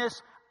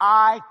goodness,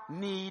 I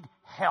need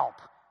help.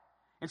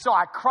 And so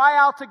I cry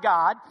out to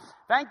God.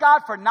 Thank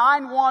God for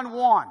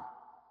 911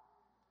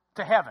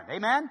 to heaven.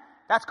 Amen?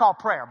 That's called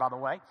prayer, by the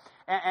way.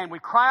 And we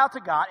cry out to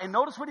God. And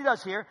notice what he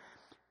does here.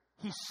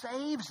 He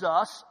saves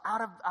us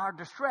out of our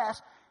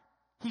distress.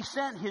 He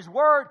sent his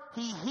word.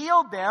 He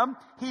healed them.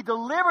 He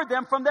delivered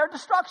them from their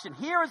destruction.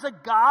 Here is a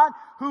God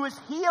who is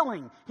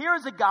healing. Here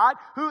is a God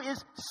who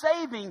is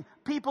saving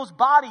people's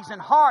bodies and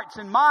hearts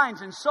and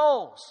minds and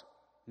souls.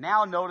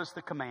 Now notice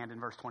the command in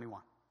verse 21.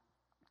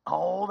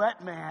 Oh,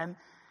 that man,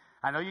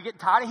 I know you get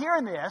tired of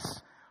hearing this.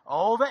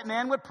 Oh, that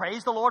men would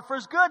praise the Lord for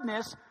his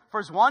goodness, for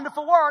his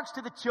wonderful works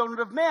to the children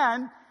of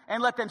men,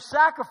 and let them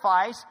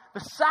sacrifice the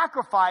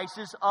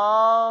sacrifices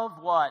of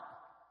what?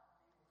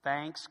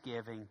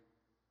 Thanksgiving,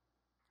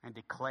 and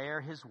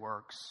declare his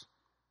works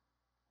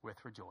with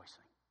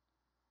rejoicing.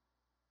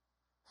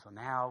 So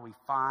now we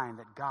find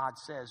that God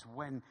says,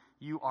 when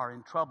you are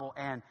in trouble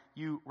and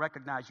you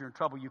recognize you're in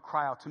trouble, you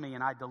cry out to me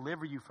and I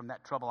deliver you from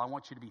that trouble. I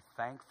want you to be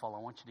thankful. I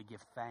want you to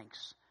give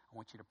thanks. I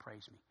want you to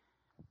praise me.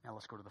 Now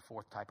let's go to the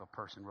fourth type of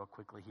person real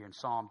quickly here in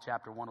Psalm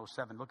chapter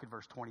 107. Look at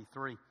verse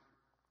 23.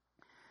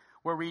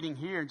 We're reading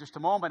here in just a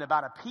moment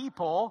about a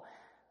people.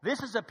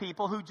 This is a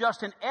people who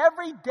just in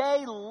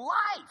everyday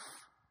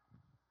life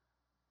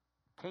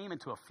came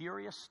into a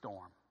furious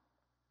storm.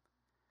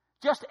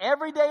 Just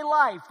everyday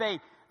life.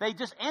 They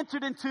just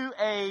entered into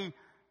and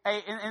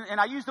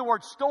I use the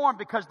word storm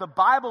because the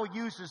Bible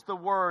uses the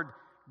word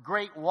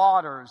great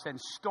waters and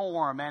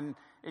storm, and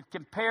it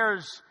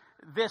compares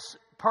this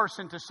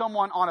person to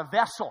someone on a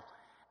vessel,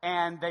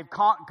 and they've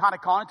kind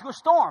of gone into a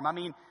storm. I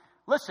mean,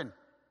 listen,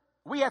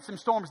 we had some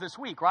storms this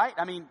week, right?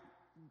 I mean,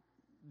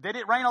 did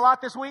it rain a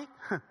lot this week?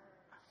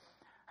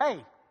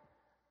 Hey,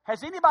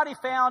 has anybody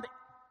found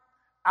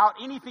out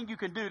anything you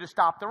can do to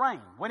stop the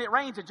rain? When it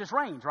rains, it just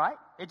rains, right?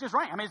 It just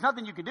rains. I mean, there's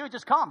nothing you can do. It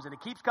just comes, and it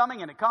keeps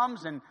coming, and it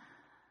comes, and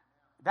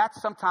that's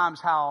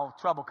sometimes how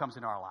trouble comes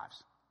into our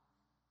lives.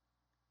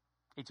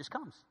 It just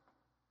comes.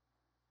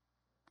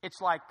 It's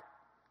like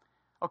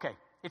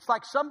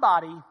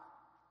somebody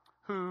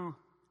who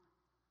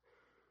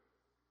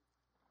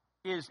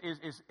is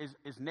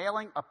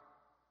nailing a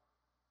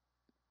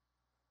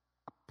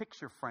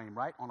picture frame,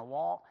 right, on a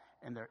wall,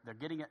 and they're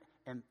getting it,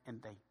 and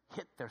they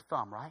hit their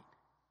thumb, right?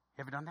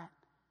 You ever done that?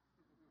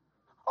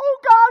 Oh,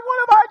 God, what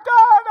have I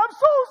done? I'm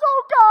so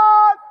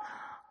God.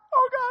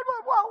 Oh, God,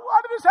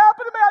 why did this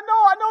happen to me?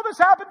 I know this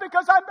happened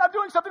because I'm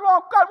doing something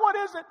wrong. God, what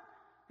is it?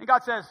 And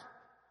God says,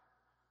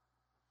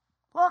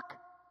 look,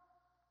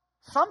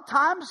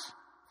 sometimes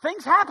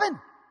things happen.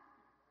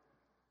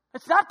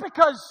 It's not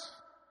because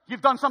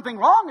you've done something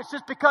wrong. It's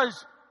just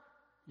because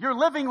you're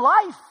living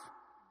life.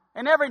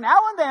 And every now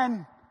and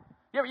then,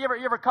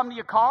 you ever come to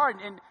your car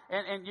and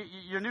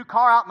your new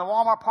car out in the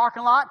Walmart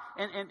parking lot,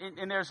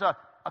 and there's a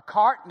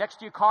cart next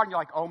to your car, and you're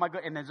like, oh my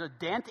God, and there's a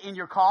dent in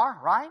your car,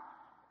 right?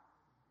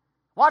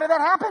 Why did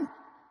that happen?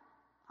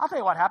 I'll tell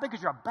you what happened,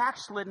 because you're a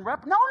backslidden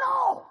rep.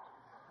 No.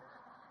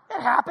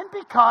 It happened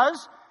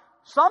because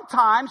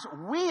sometimes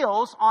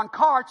wheels on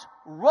carts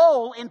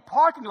roll in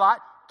parking lot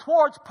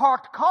towards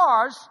parked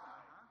cars,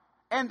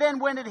 and then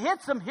when it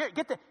hits them,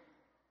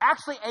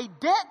 actually a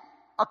dent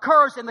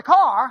occurs in the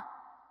car.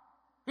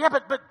 Yeah,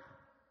 but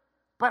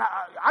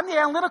I'm the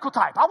analytical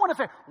type. I want to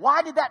figure,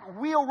 why did that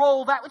wheel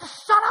roll that way?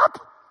 Just shut up.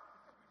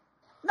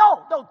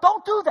 No,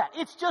 don't do that.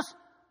 It's just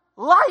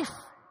life.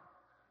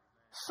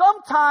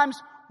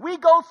 Sometimes we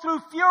go through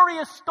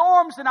furious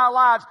storms in our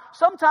lives.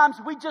 Sometimes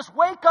we just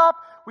wake up,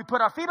 we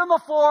put our feet on the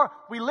floor,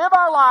 we live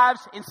our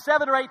lives, and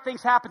 7 or 8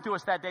 things happen to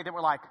us that day that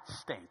we're like,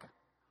 stink.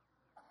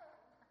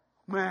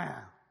 Man.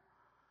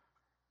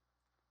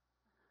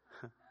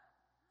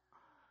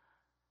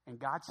 And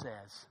God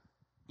says,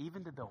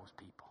 even to those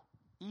people,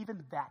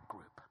 even that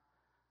group,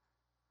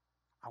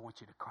 I want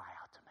you to cry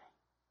out to me.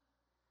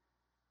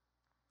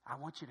 I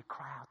want you to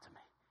cry out to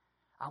me.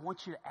 I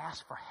want you to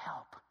ask for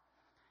help.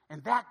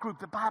 And that group,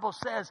 the Bible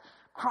says,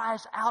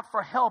 cries out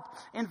for help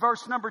in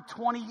verse number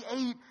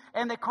 28.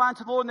 And they cry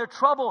unto the Lord in their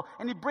trouble,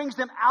 and he brings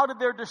them out of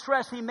their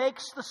distress. He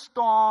makes the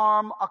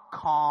storm a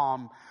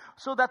calm,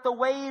 so that the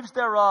waves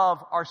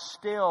thereof are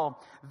still.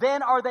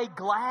 Then are they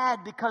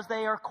glad because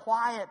they are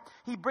quiet.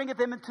 He bringeth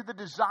them into the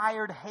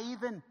desired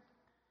haven.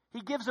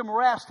 He gives them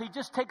rest. He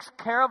just takes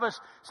care of us.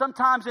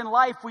 Sometimes in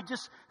life,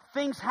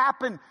 things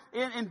happen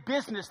in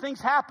business. Things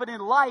happen in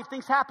life.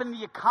 Things happen in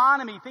the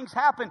economy. Things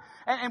happen,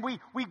 and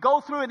we go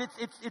through, and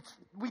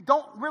we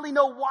don't really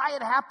know why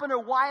it happened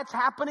or why it's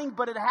happening,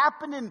 but it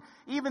happened, and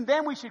even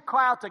then we should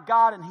cry out to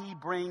God, and he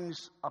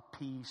brings a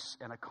peace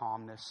and a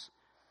calmness.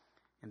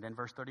 And then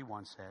verse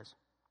 31 says,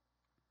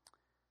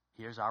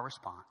 Here's our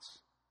response.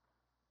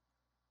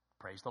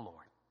 Praise the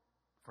Lord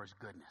for his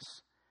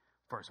goodness,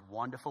 for his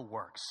wonderful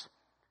works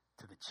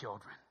to the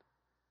children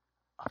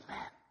of men.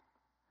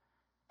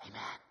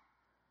 Amen.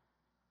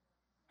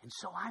 And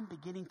so I'm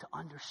beginning to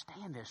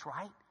understand this,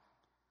 right?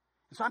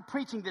 And so I'm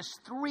preaching this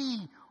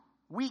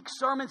 3-week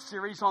sermon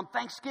series on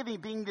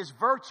Thanksgiving being this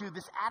virtue,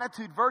 this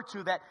attitude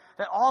virtue that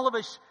all of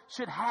us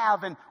should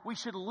have, and we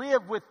should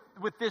live with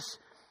this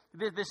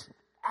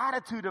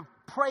attitude of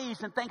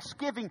praise and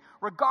thanksgiving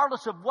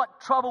regardless of what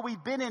trouble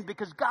we've been in,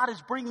 because God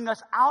is bringing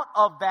us out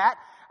of that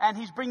and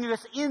he's bringing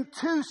us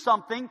into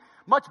something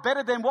much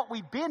better than what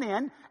we've been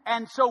in.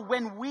 And so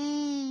when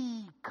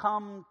we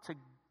come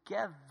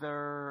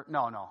together,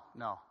 no,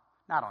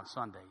 not on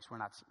Sundays. We're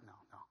not, no.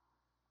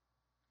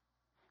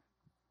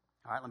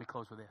 All right, let me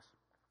close with this.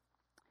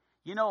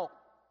 You know,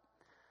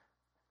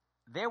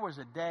 there was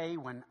a day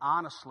when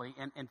honestly,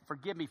 and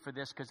forgive me for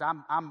this because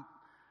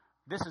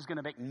this is going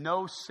to make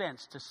no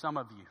sense to some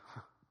of you.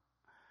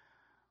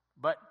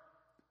 But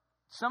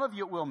some of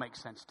you it will make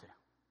sense to.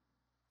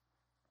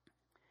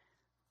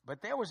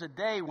 But there was a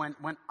day when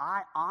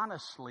I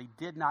honestly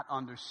did not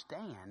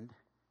understand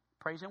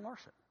praise and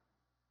worship.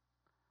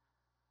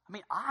 I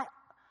mean, I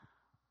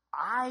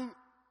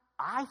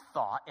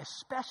thought,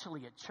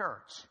 especially at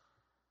church,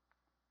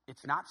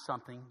 it's not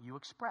something you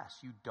express.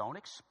 You don't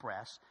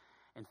express.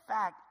 In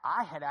fact,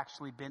 I had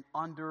actually been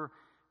under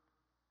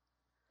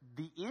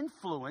the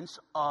influence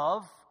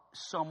of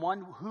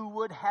someone who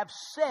would have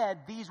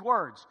said these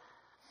words.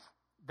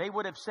 They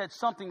would have said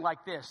something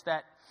like this,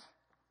 that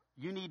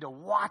you need to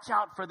watch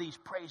out for these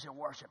praise and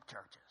worship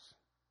churches,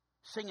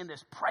 singing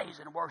this praise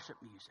and worship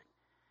music.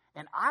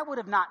 And I would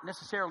have not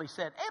necessarily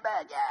said,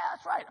 amen, yeah,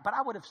 that's right. But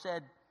I would have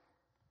said,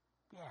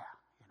 yeah,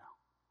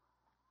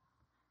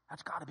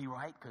 that's got to be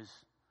right because,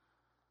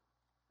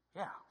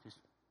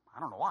 I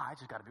don't know why,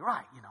 it's just got to be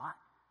right.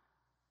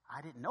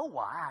 I didn't know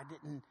why.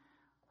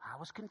 I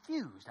was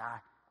confused.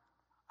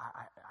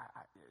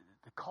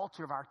 The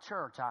culture of our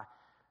church,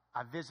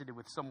 I visited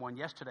with someone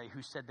yesterday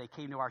who said they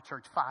came to our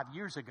church 5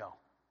 years ago.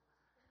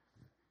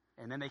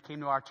 And then they came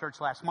to our church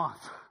last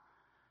month.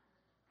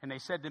 And they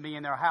said to me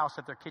in their house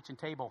at their kitchen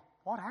table,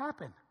 what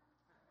happened?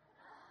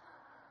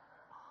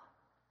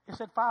 They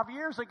said 5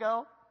 years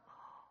ago.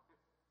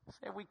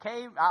 Said we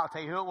came. I'll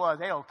tell you who it was.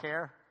 They don't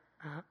care.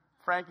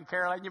 Frank and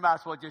Caroline, you might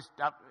as well just,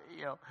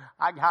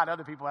 I can hide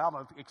other people. I'm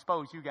going to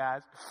expose you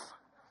guys.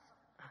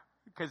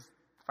 Because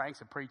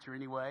Frank's a preacher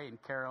anyway,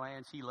 and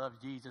Caroline, she loves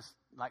Jesus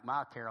like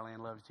my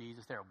Caroline loves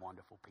Jesus. They're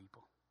wonderful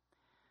people.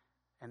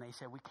 And they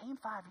said, we came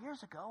 5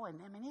 years ago, and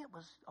it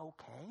was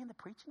okay, and the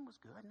preaching was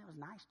good, and it was a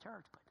nice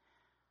church, but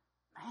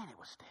man, it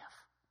was stiff.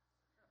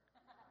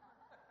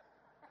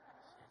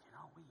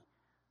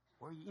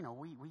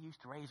 We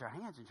used to raise our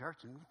hands in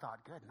church, and we thought,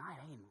 good night.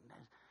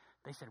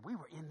 They said, we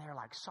were in there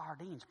like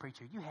sardines,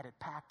 preacher. You had it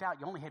packed out.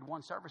 You only had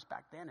one service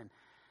back then, and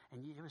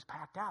it was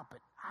packed out. But,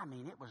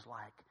 it was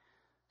like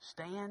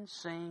stand,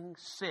 sing,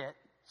 sit,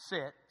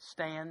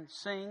 stand,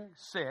 sing,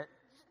 sit.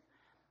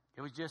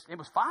 It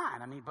was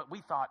fine. But we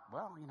thought,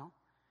 well,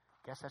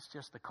 guess that's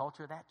just the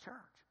culture of that church.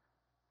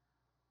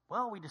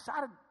 Well, we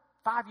decided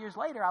 5 years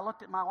later, I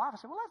looked at my wife and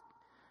said, well,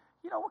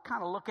 we're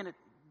kind of looking at,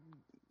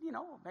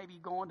 maybe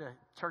going to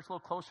church a little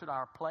closer to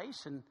our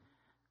place. And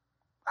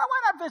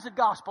why not visit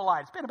Gospel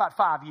Light? It's been about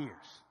 5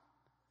 years.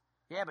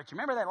 Yeah, but you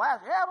remember that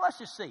last? Yeah, well, let's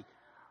just see.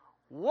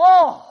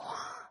 Whoa!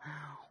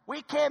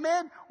 We came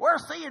in, we're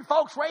seeing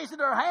folks raising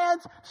their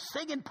hands,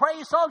 singing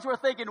praise songs. We're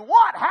thinking,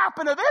 what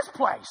happened to this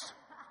place?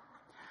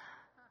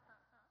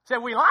 Said,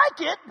 we like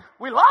it,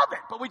 we love it,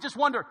 but we just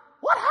wonder,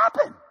 what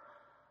happened?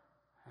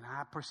 And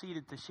I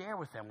proceeded to share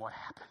with them what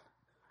happened.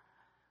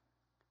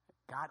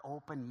 God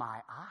opened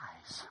my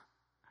eyes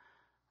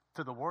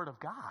to the Word of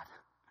God.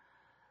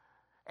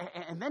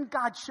 And then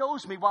God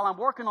shows me, while I'm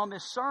working on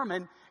this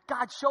sermon,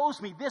 God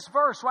shows me this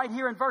verse right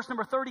here in verse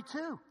number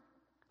 32.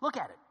 Look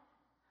at it.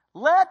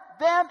 Let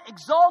them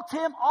exalt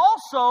him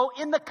also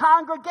in the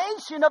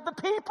congregation of the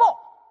people,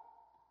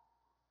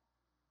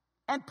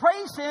 and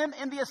praise him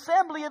in the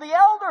assembly of the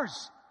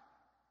elders.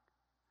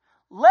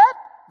 Let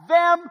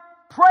them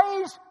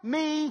praise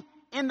me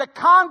in the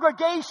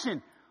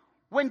congregation.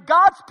 When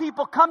God's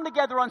people come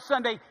together on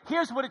Sunday,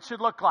 here's what it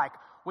should look like.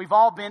 We've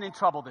all been in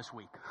trouble this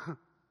week.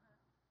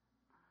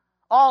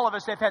 All of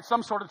us have had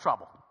some sort of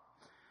trouble.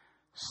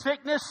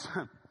 Sickness,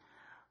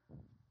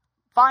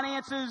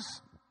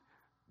 finances,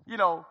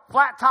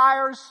 flat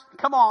tires.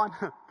 Come on.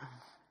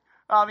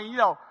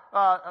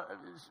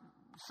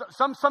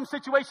 Some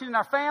situation in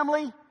our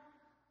family,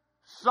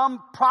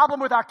 some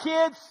problem with our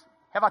kids.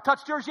 Have I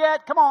touched yours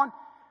yet? Come on.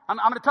 I'm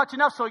going to touch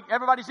enough so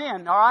everybody's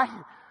in, all right?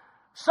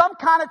 Some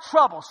kind of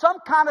trouble,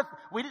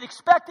 we didn't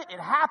expect it. It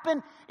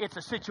happened. It's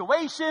a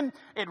situation.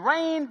 It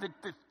rained.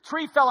 The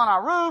tree fell on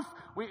our roof.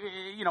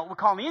 We're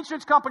calling the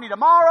insurance company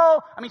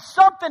tomorrow.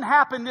 Something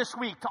happened this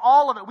week to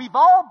all of it. We've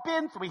all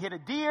been through. We hit a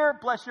deer.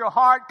 Bless your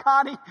heart,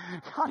 Connie.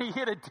 Connie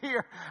hit a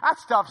deer.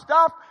 That's tough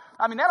stuff.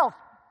 That'll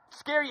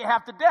scare you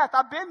half to death.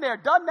 I've been there,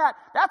 done that.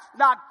 That's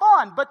not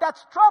fun, but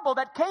that's trouble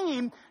that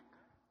came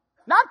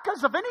Not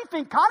because of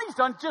anything Connie's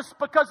done, just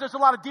because there's a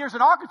lot of deers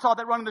in Arkansas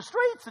that run in the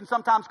streets and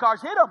sometimes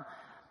cars hit them.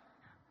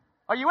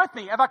 Are you with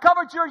me? Have I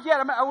covered yours yet?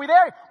 Are we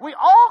there? We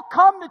all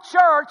come to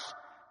church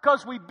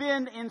because we've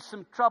been in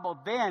some trouble.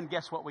 Then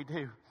guess what we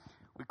do?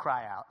 We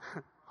cry out.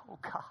 Oh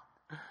God.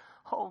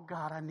 Oh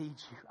God, I need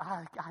you.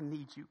 I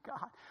need you,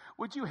 God.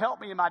 Would you help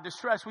me in my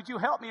distress? Would you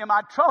help me in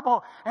my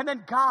trouble? And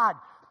then God,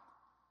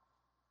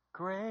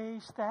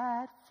 grace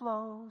that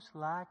flows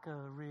like a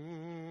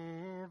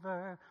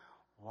river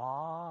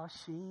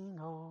washing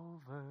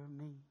over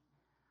me.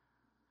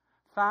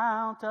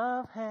 Fount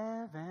of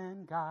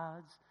heaven,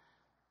 God's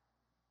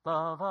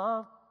love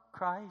of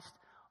Christ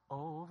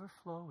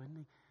overflowing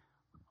me.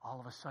 All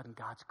of a sudden,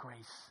 God's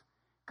grace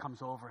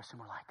comes over us and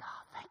we're like,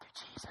 oh, thank you,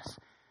 Jesus.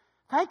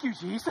 Thank you,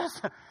 Jesus.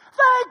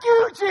 Thank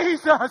you,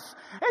 Jesus.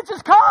 It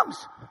just comes.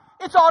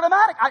 It's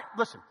automatic.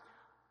 Listen,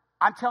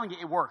 I'm telling you,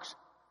 it works.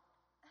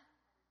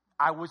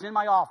 I was in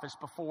my office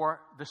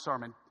before the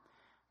sermon,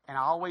 and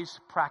I always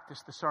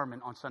practice the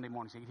sermon on Sunday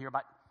mornings. You can hear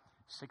about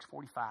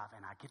 6:45,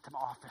 and I get to my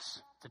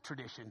office. It's a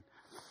tradition.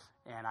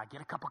 And I get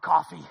a cup of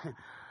coffee,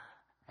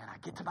 and I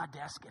get to my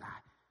desk, and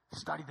I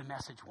study the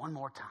message one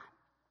more time.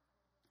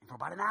 And for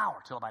about an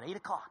hour, till about 8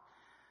 o'clock,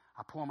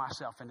 I pour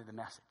myself into the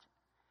message.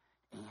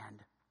 And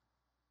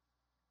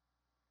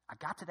I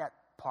got to that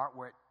part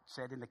where it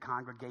said in the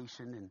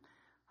congregation, and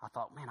I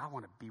thought, man, I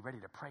want to be ready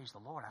to praise the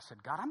Lord. I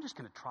said, God, I'm just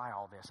going to try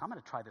all this. I'm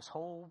going to try this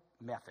whole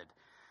method.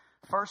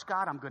 First,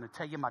 God, I'm going to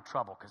tell you my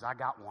trouble, because I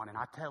got one, and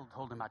I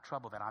told him my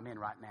trouble that I'm in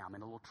right now. I'm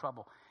in a little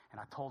trouble, and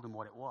I told him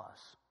what it was.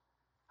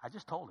 I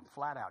just told him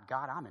flat out,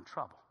 God, I'm in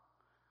trouble.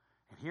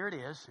 And here it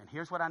is, and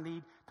here's what I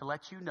need to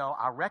let you know.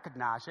 I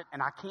recognize it, and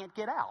I can't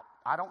get out.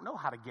 I don't know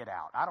how to get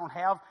out. I don't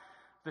have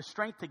the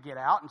strength to get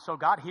out. And so,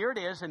 God, here it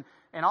is. And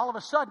all of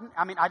a sudden,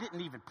 I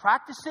didn't even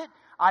practice it.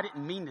 I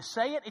didn't mean to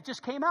say it. It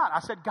just came out. I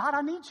said, God,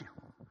 I need you.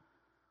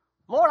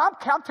 Lord,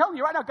 I'm telling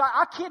you right now, God,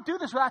 I can't do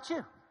this without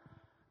you.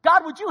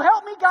 God, would you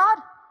help me, God?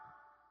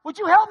 Would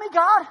you help me,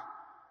 God?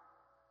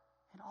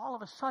 And all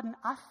of a sudden,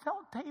 I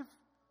felt, Dave,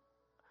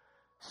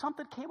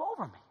 something came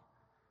over me.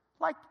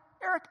 Like,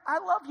 Eric, I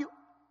love you.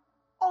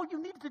 All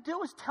you needed to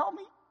do is tell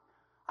me.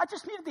 I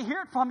just needed to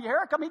hear it from you,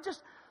 Eric. I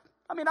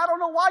don't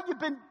know why you've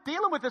been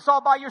dealing with this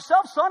all by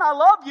yourself, son. I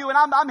love you, and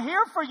I'm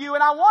here for you,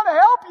 and I want to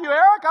help you,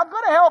 Eric. I'm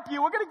going to help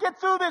you. We're going to get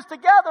through this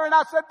together. And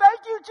I said, thank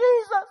you,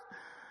 Jesus.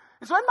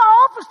 And so in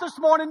my office this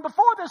morning,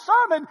 before this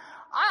sermon,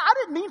 I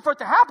didn't mean for it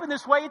to happen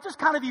this way. It just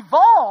kind of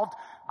evolved.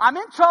 I'm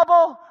in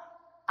trouble.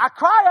 I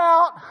cry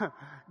out.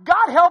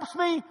 God helps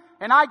me,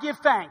 and I give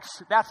thanks.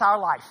 That's our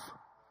life.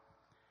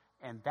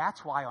 And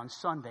that's why on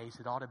Sundays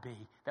it ought to be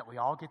that we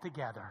all get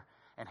together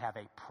and have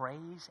a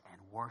praise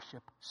and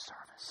worship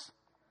service.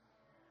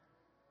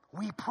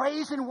 We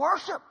praise and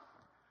worship.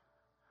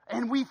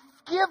 And we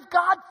give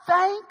God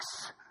thanks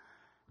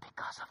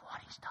because of what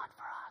he's done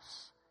for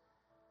us.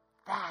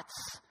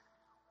 That's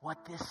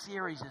what this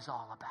series is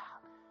all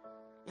about.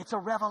 It's a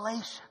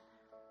revelation.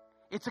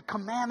 It's a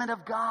commandment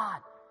of God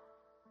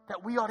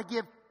that we ought to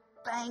give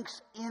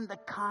thanks in the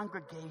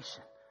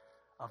congregation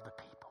of the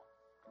people.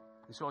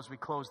 And so as we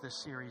close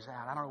this series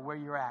out, I don't know where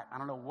you're at. I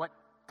don't know what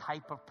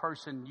type of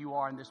person you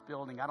are in this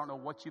building. I don't know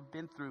what you've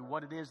been through,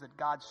 what it is that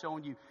God's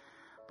shown you.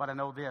 But I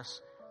know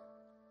this.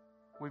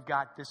 We've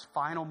got this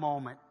final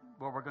moment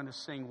where we're going to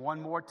sing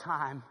one more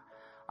time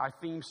our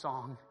theme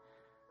song.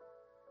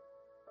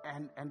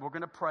 And we're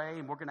going to pray,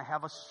 and we're going to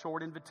have a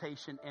short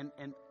invitation.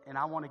 And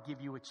I want to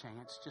give you a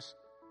chance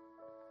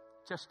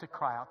just to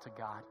cry out to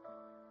God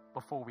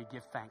before we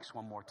give thanks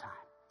one more time.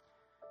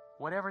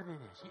 Whatever it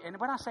is. And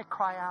when I say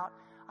cry out,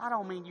 I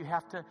don't mean you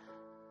have to,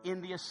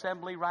 in the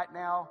assembly right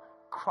now,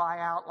 cry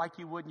out like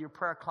you would in your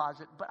prayer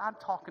closet. But I'm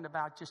talking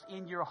about just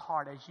in your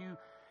heart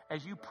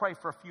as you pray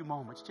for a few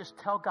moments. Just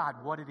tell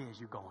God what it is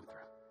you're going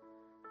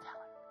through. Tell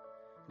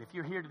him. And if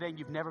you're here today and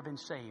you've never been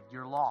saved,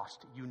 you're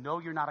lost, you know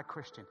you're not a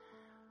Christian,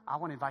 I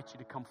want to invite you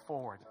to come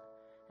forward.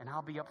 And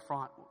I'll be up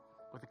front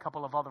with a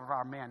couple of other of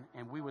our men.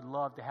 And we would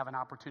love to have an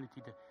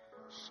opportunity to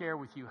share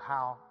with you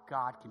how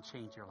God can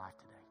change your life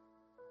today.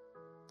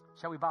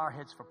 Shall we bow our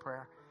heads for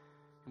prayer?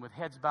 And with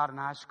heads bowed and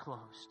eyes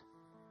closed.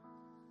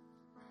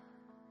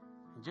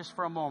 And just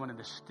for a moment, in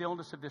the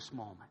stillness of this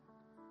moment,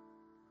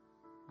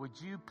 would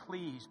you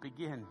please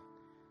begin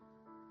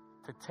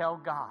to tell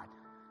God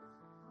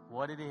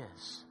what it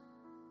is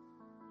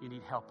you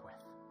need help with?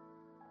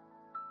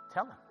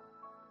 Tell him.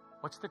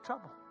 What's the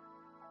trouble?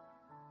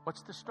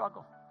 What's the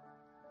struggle?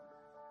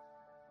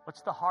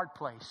 What's the hard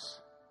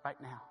place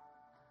right now?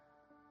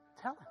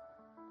 Tell him.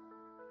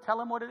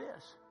 Tell him what it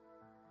is.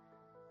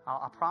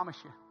 I promise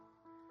you,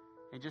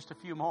 in just a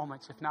few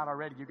moments, if not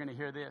already, you're going to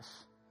hear this.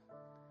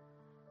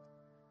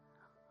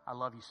 I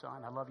love you,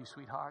 son. I love you,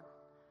 sweetheart.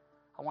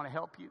 I want to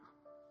help you.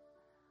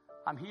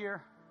 I'm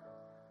here.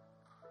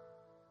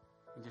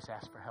 And just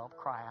ask for help.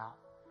 Cry out.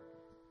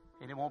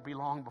 And it won't be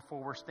long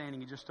before we're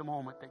standing in just a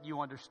moment that you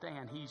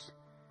understand he's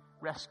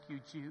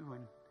rescued you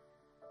and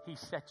he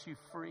set you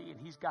free and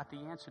he's got the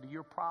answer to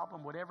your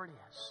problem, whatever it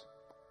is.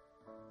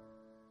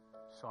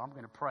 So I'm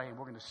going to pray and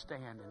we're going to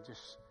stand and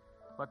just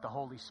let the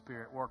Holy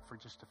Spirit work for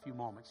just a few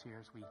moments here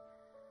as we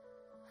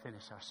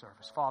finish our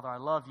service. Father, I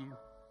love you.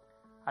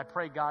 I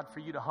pray, God, for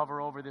you to hover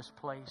over this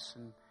place.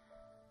 And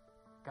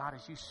God,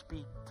 as you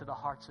speak to the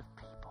hearts of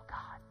people,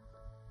 God,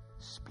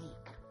 speak.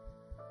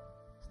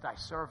 As thy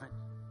servant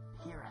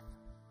heareth.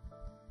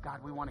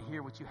 God, we want to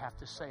hear what you have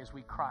to say as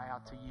we cry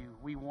out to you.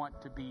 We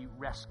want to be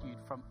rescued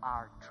from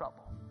our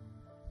trouble.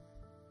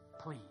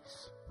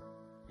 Please,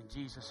 in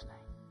Jesus'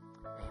 name,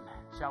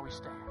 amen. Shall we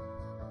stand?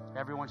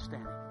 Everyone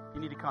standing.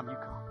 You need to come, you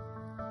come.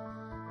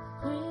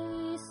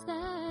 Grace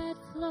that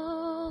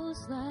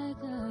flows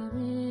like a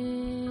river,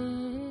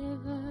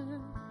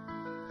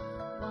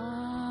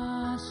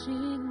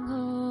 washing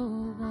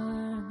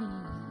over me.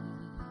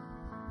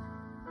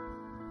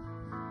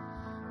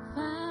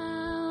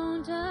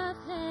 Fount of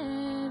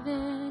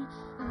heaven,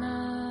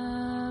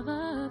 love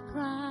of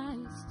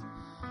Christ,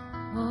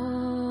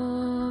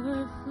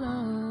 overflow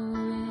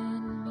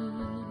in me.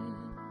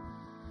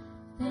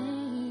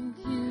 Thank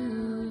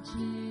you,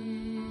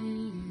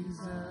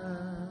 Jesus.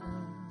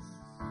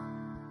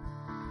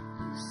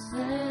 You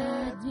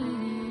set me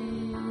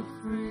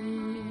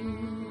free.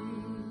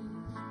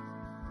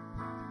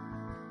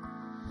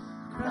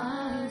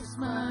 Christ,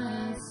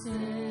 my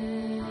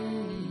Savior,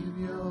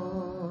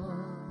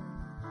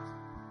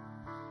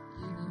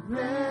 you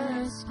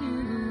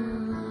rescued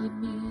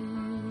me.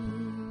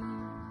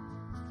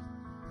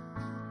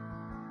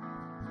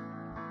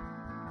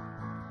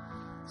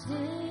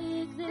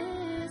 Take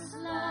this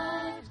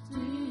life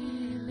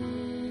delivered,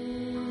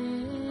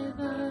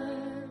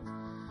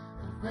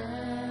 a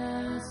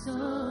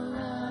vessel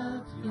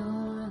of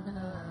your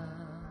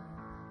love.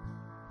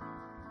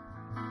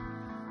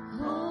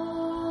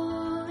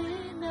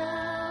 Holy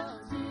now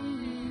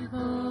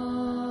devoted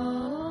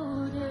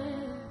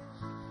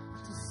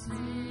to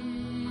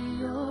see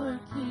your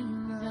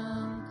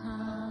kingdom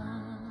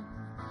come.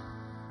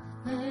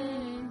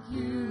 Thank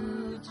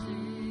you, Jesus.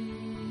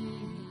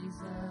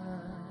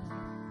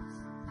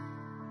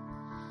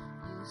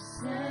 You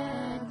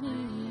set me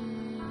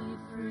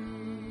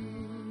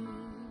free.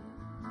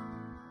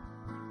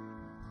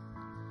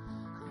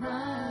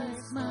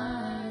 Christ,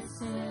 my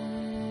Savior,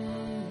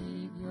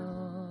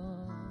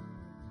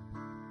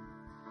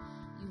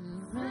 you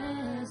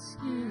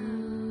rescue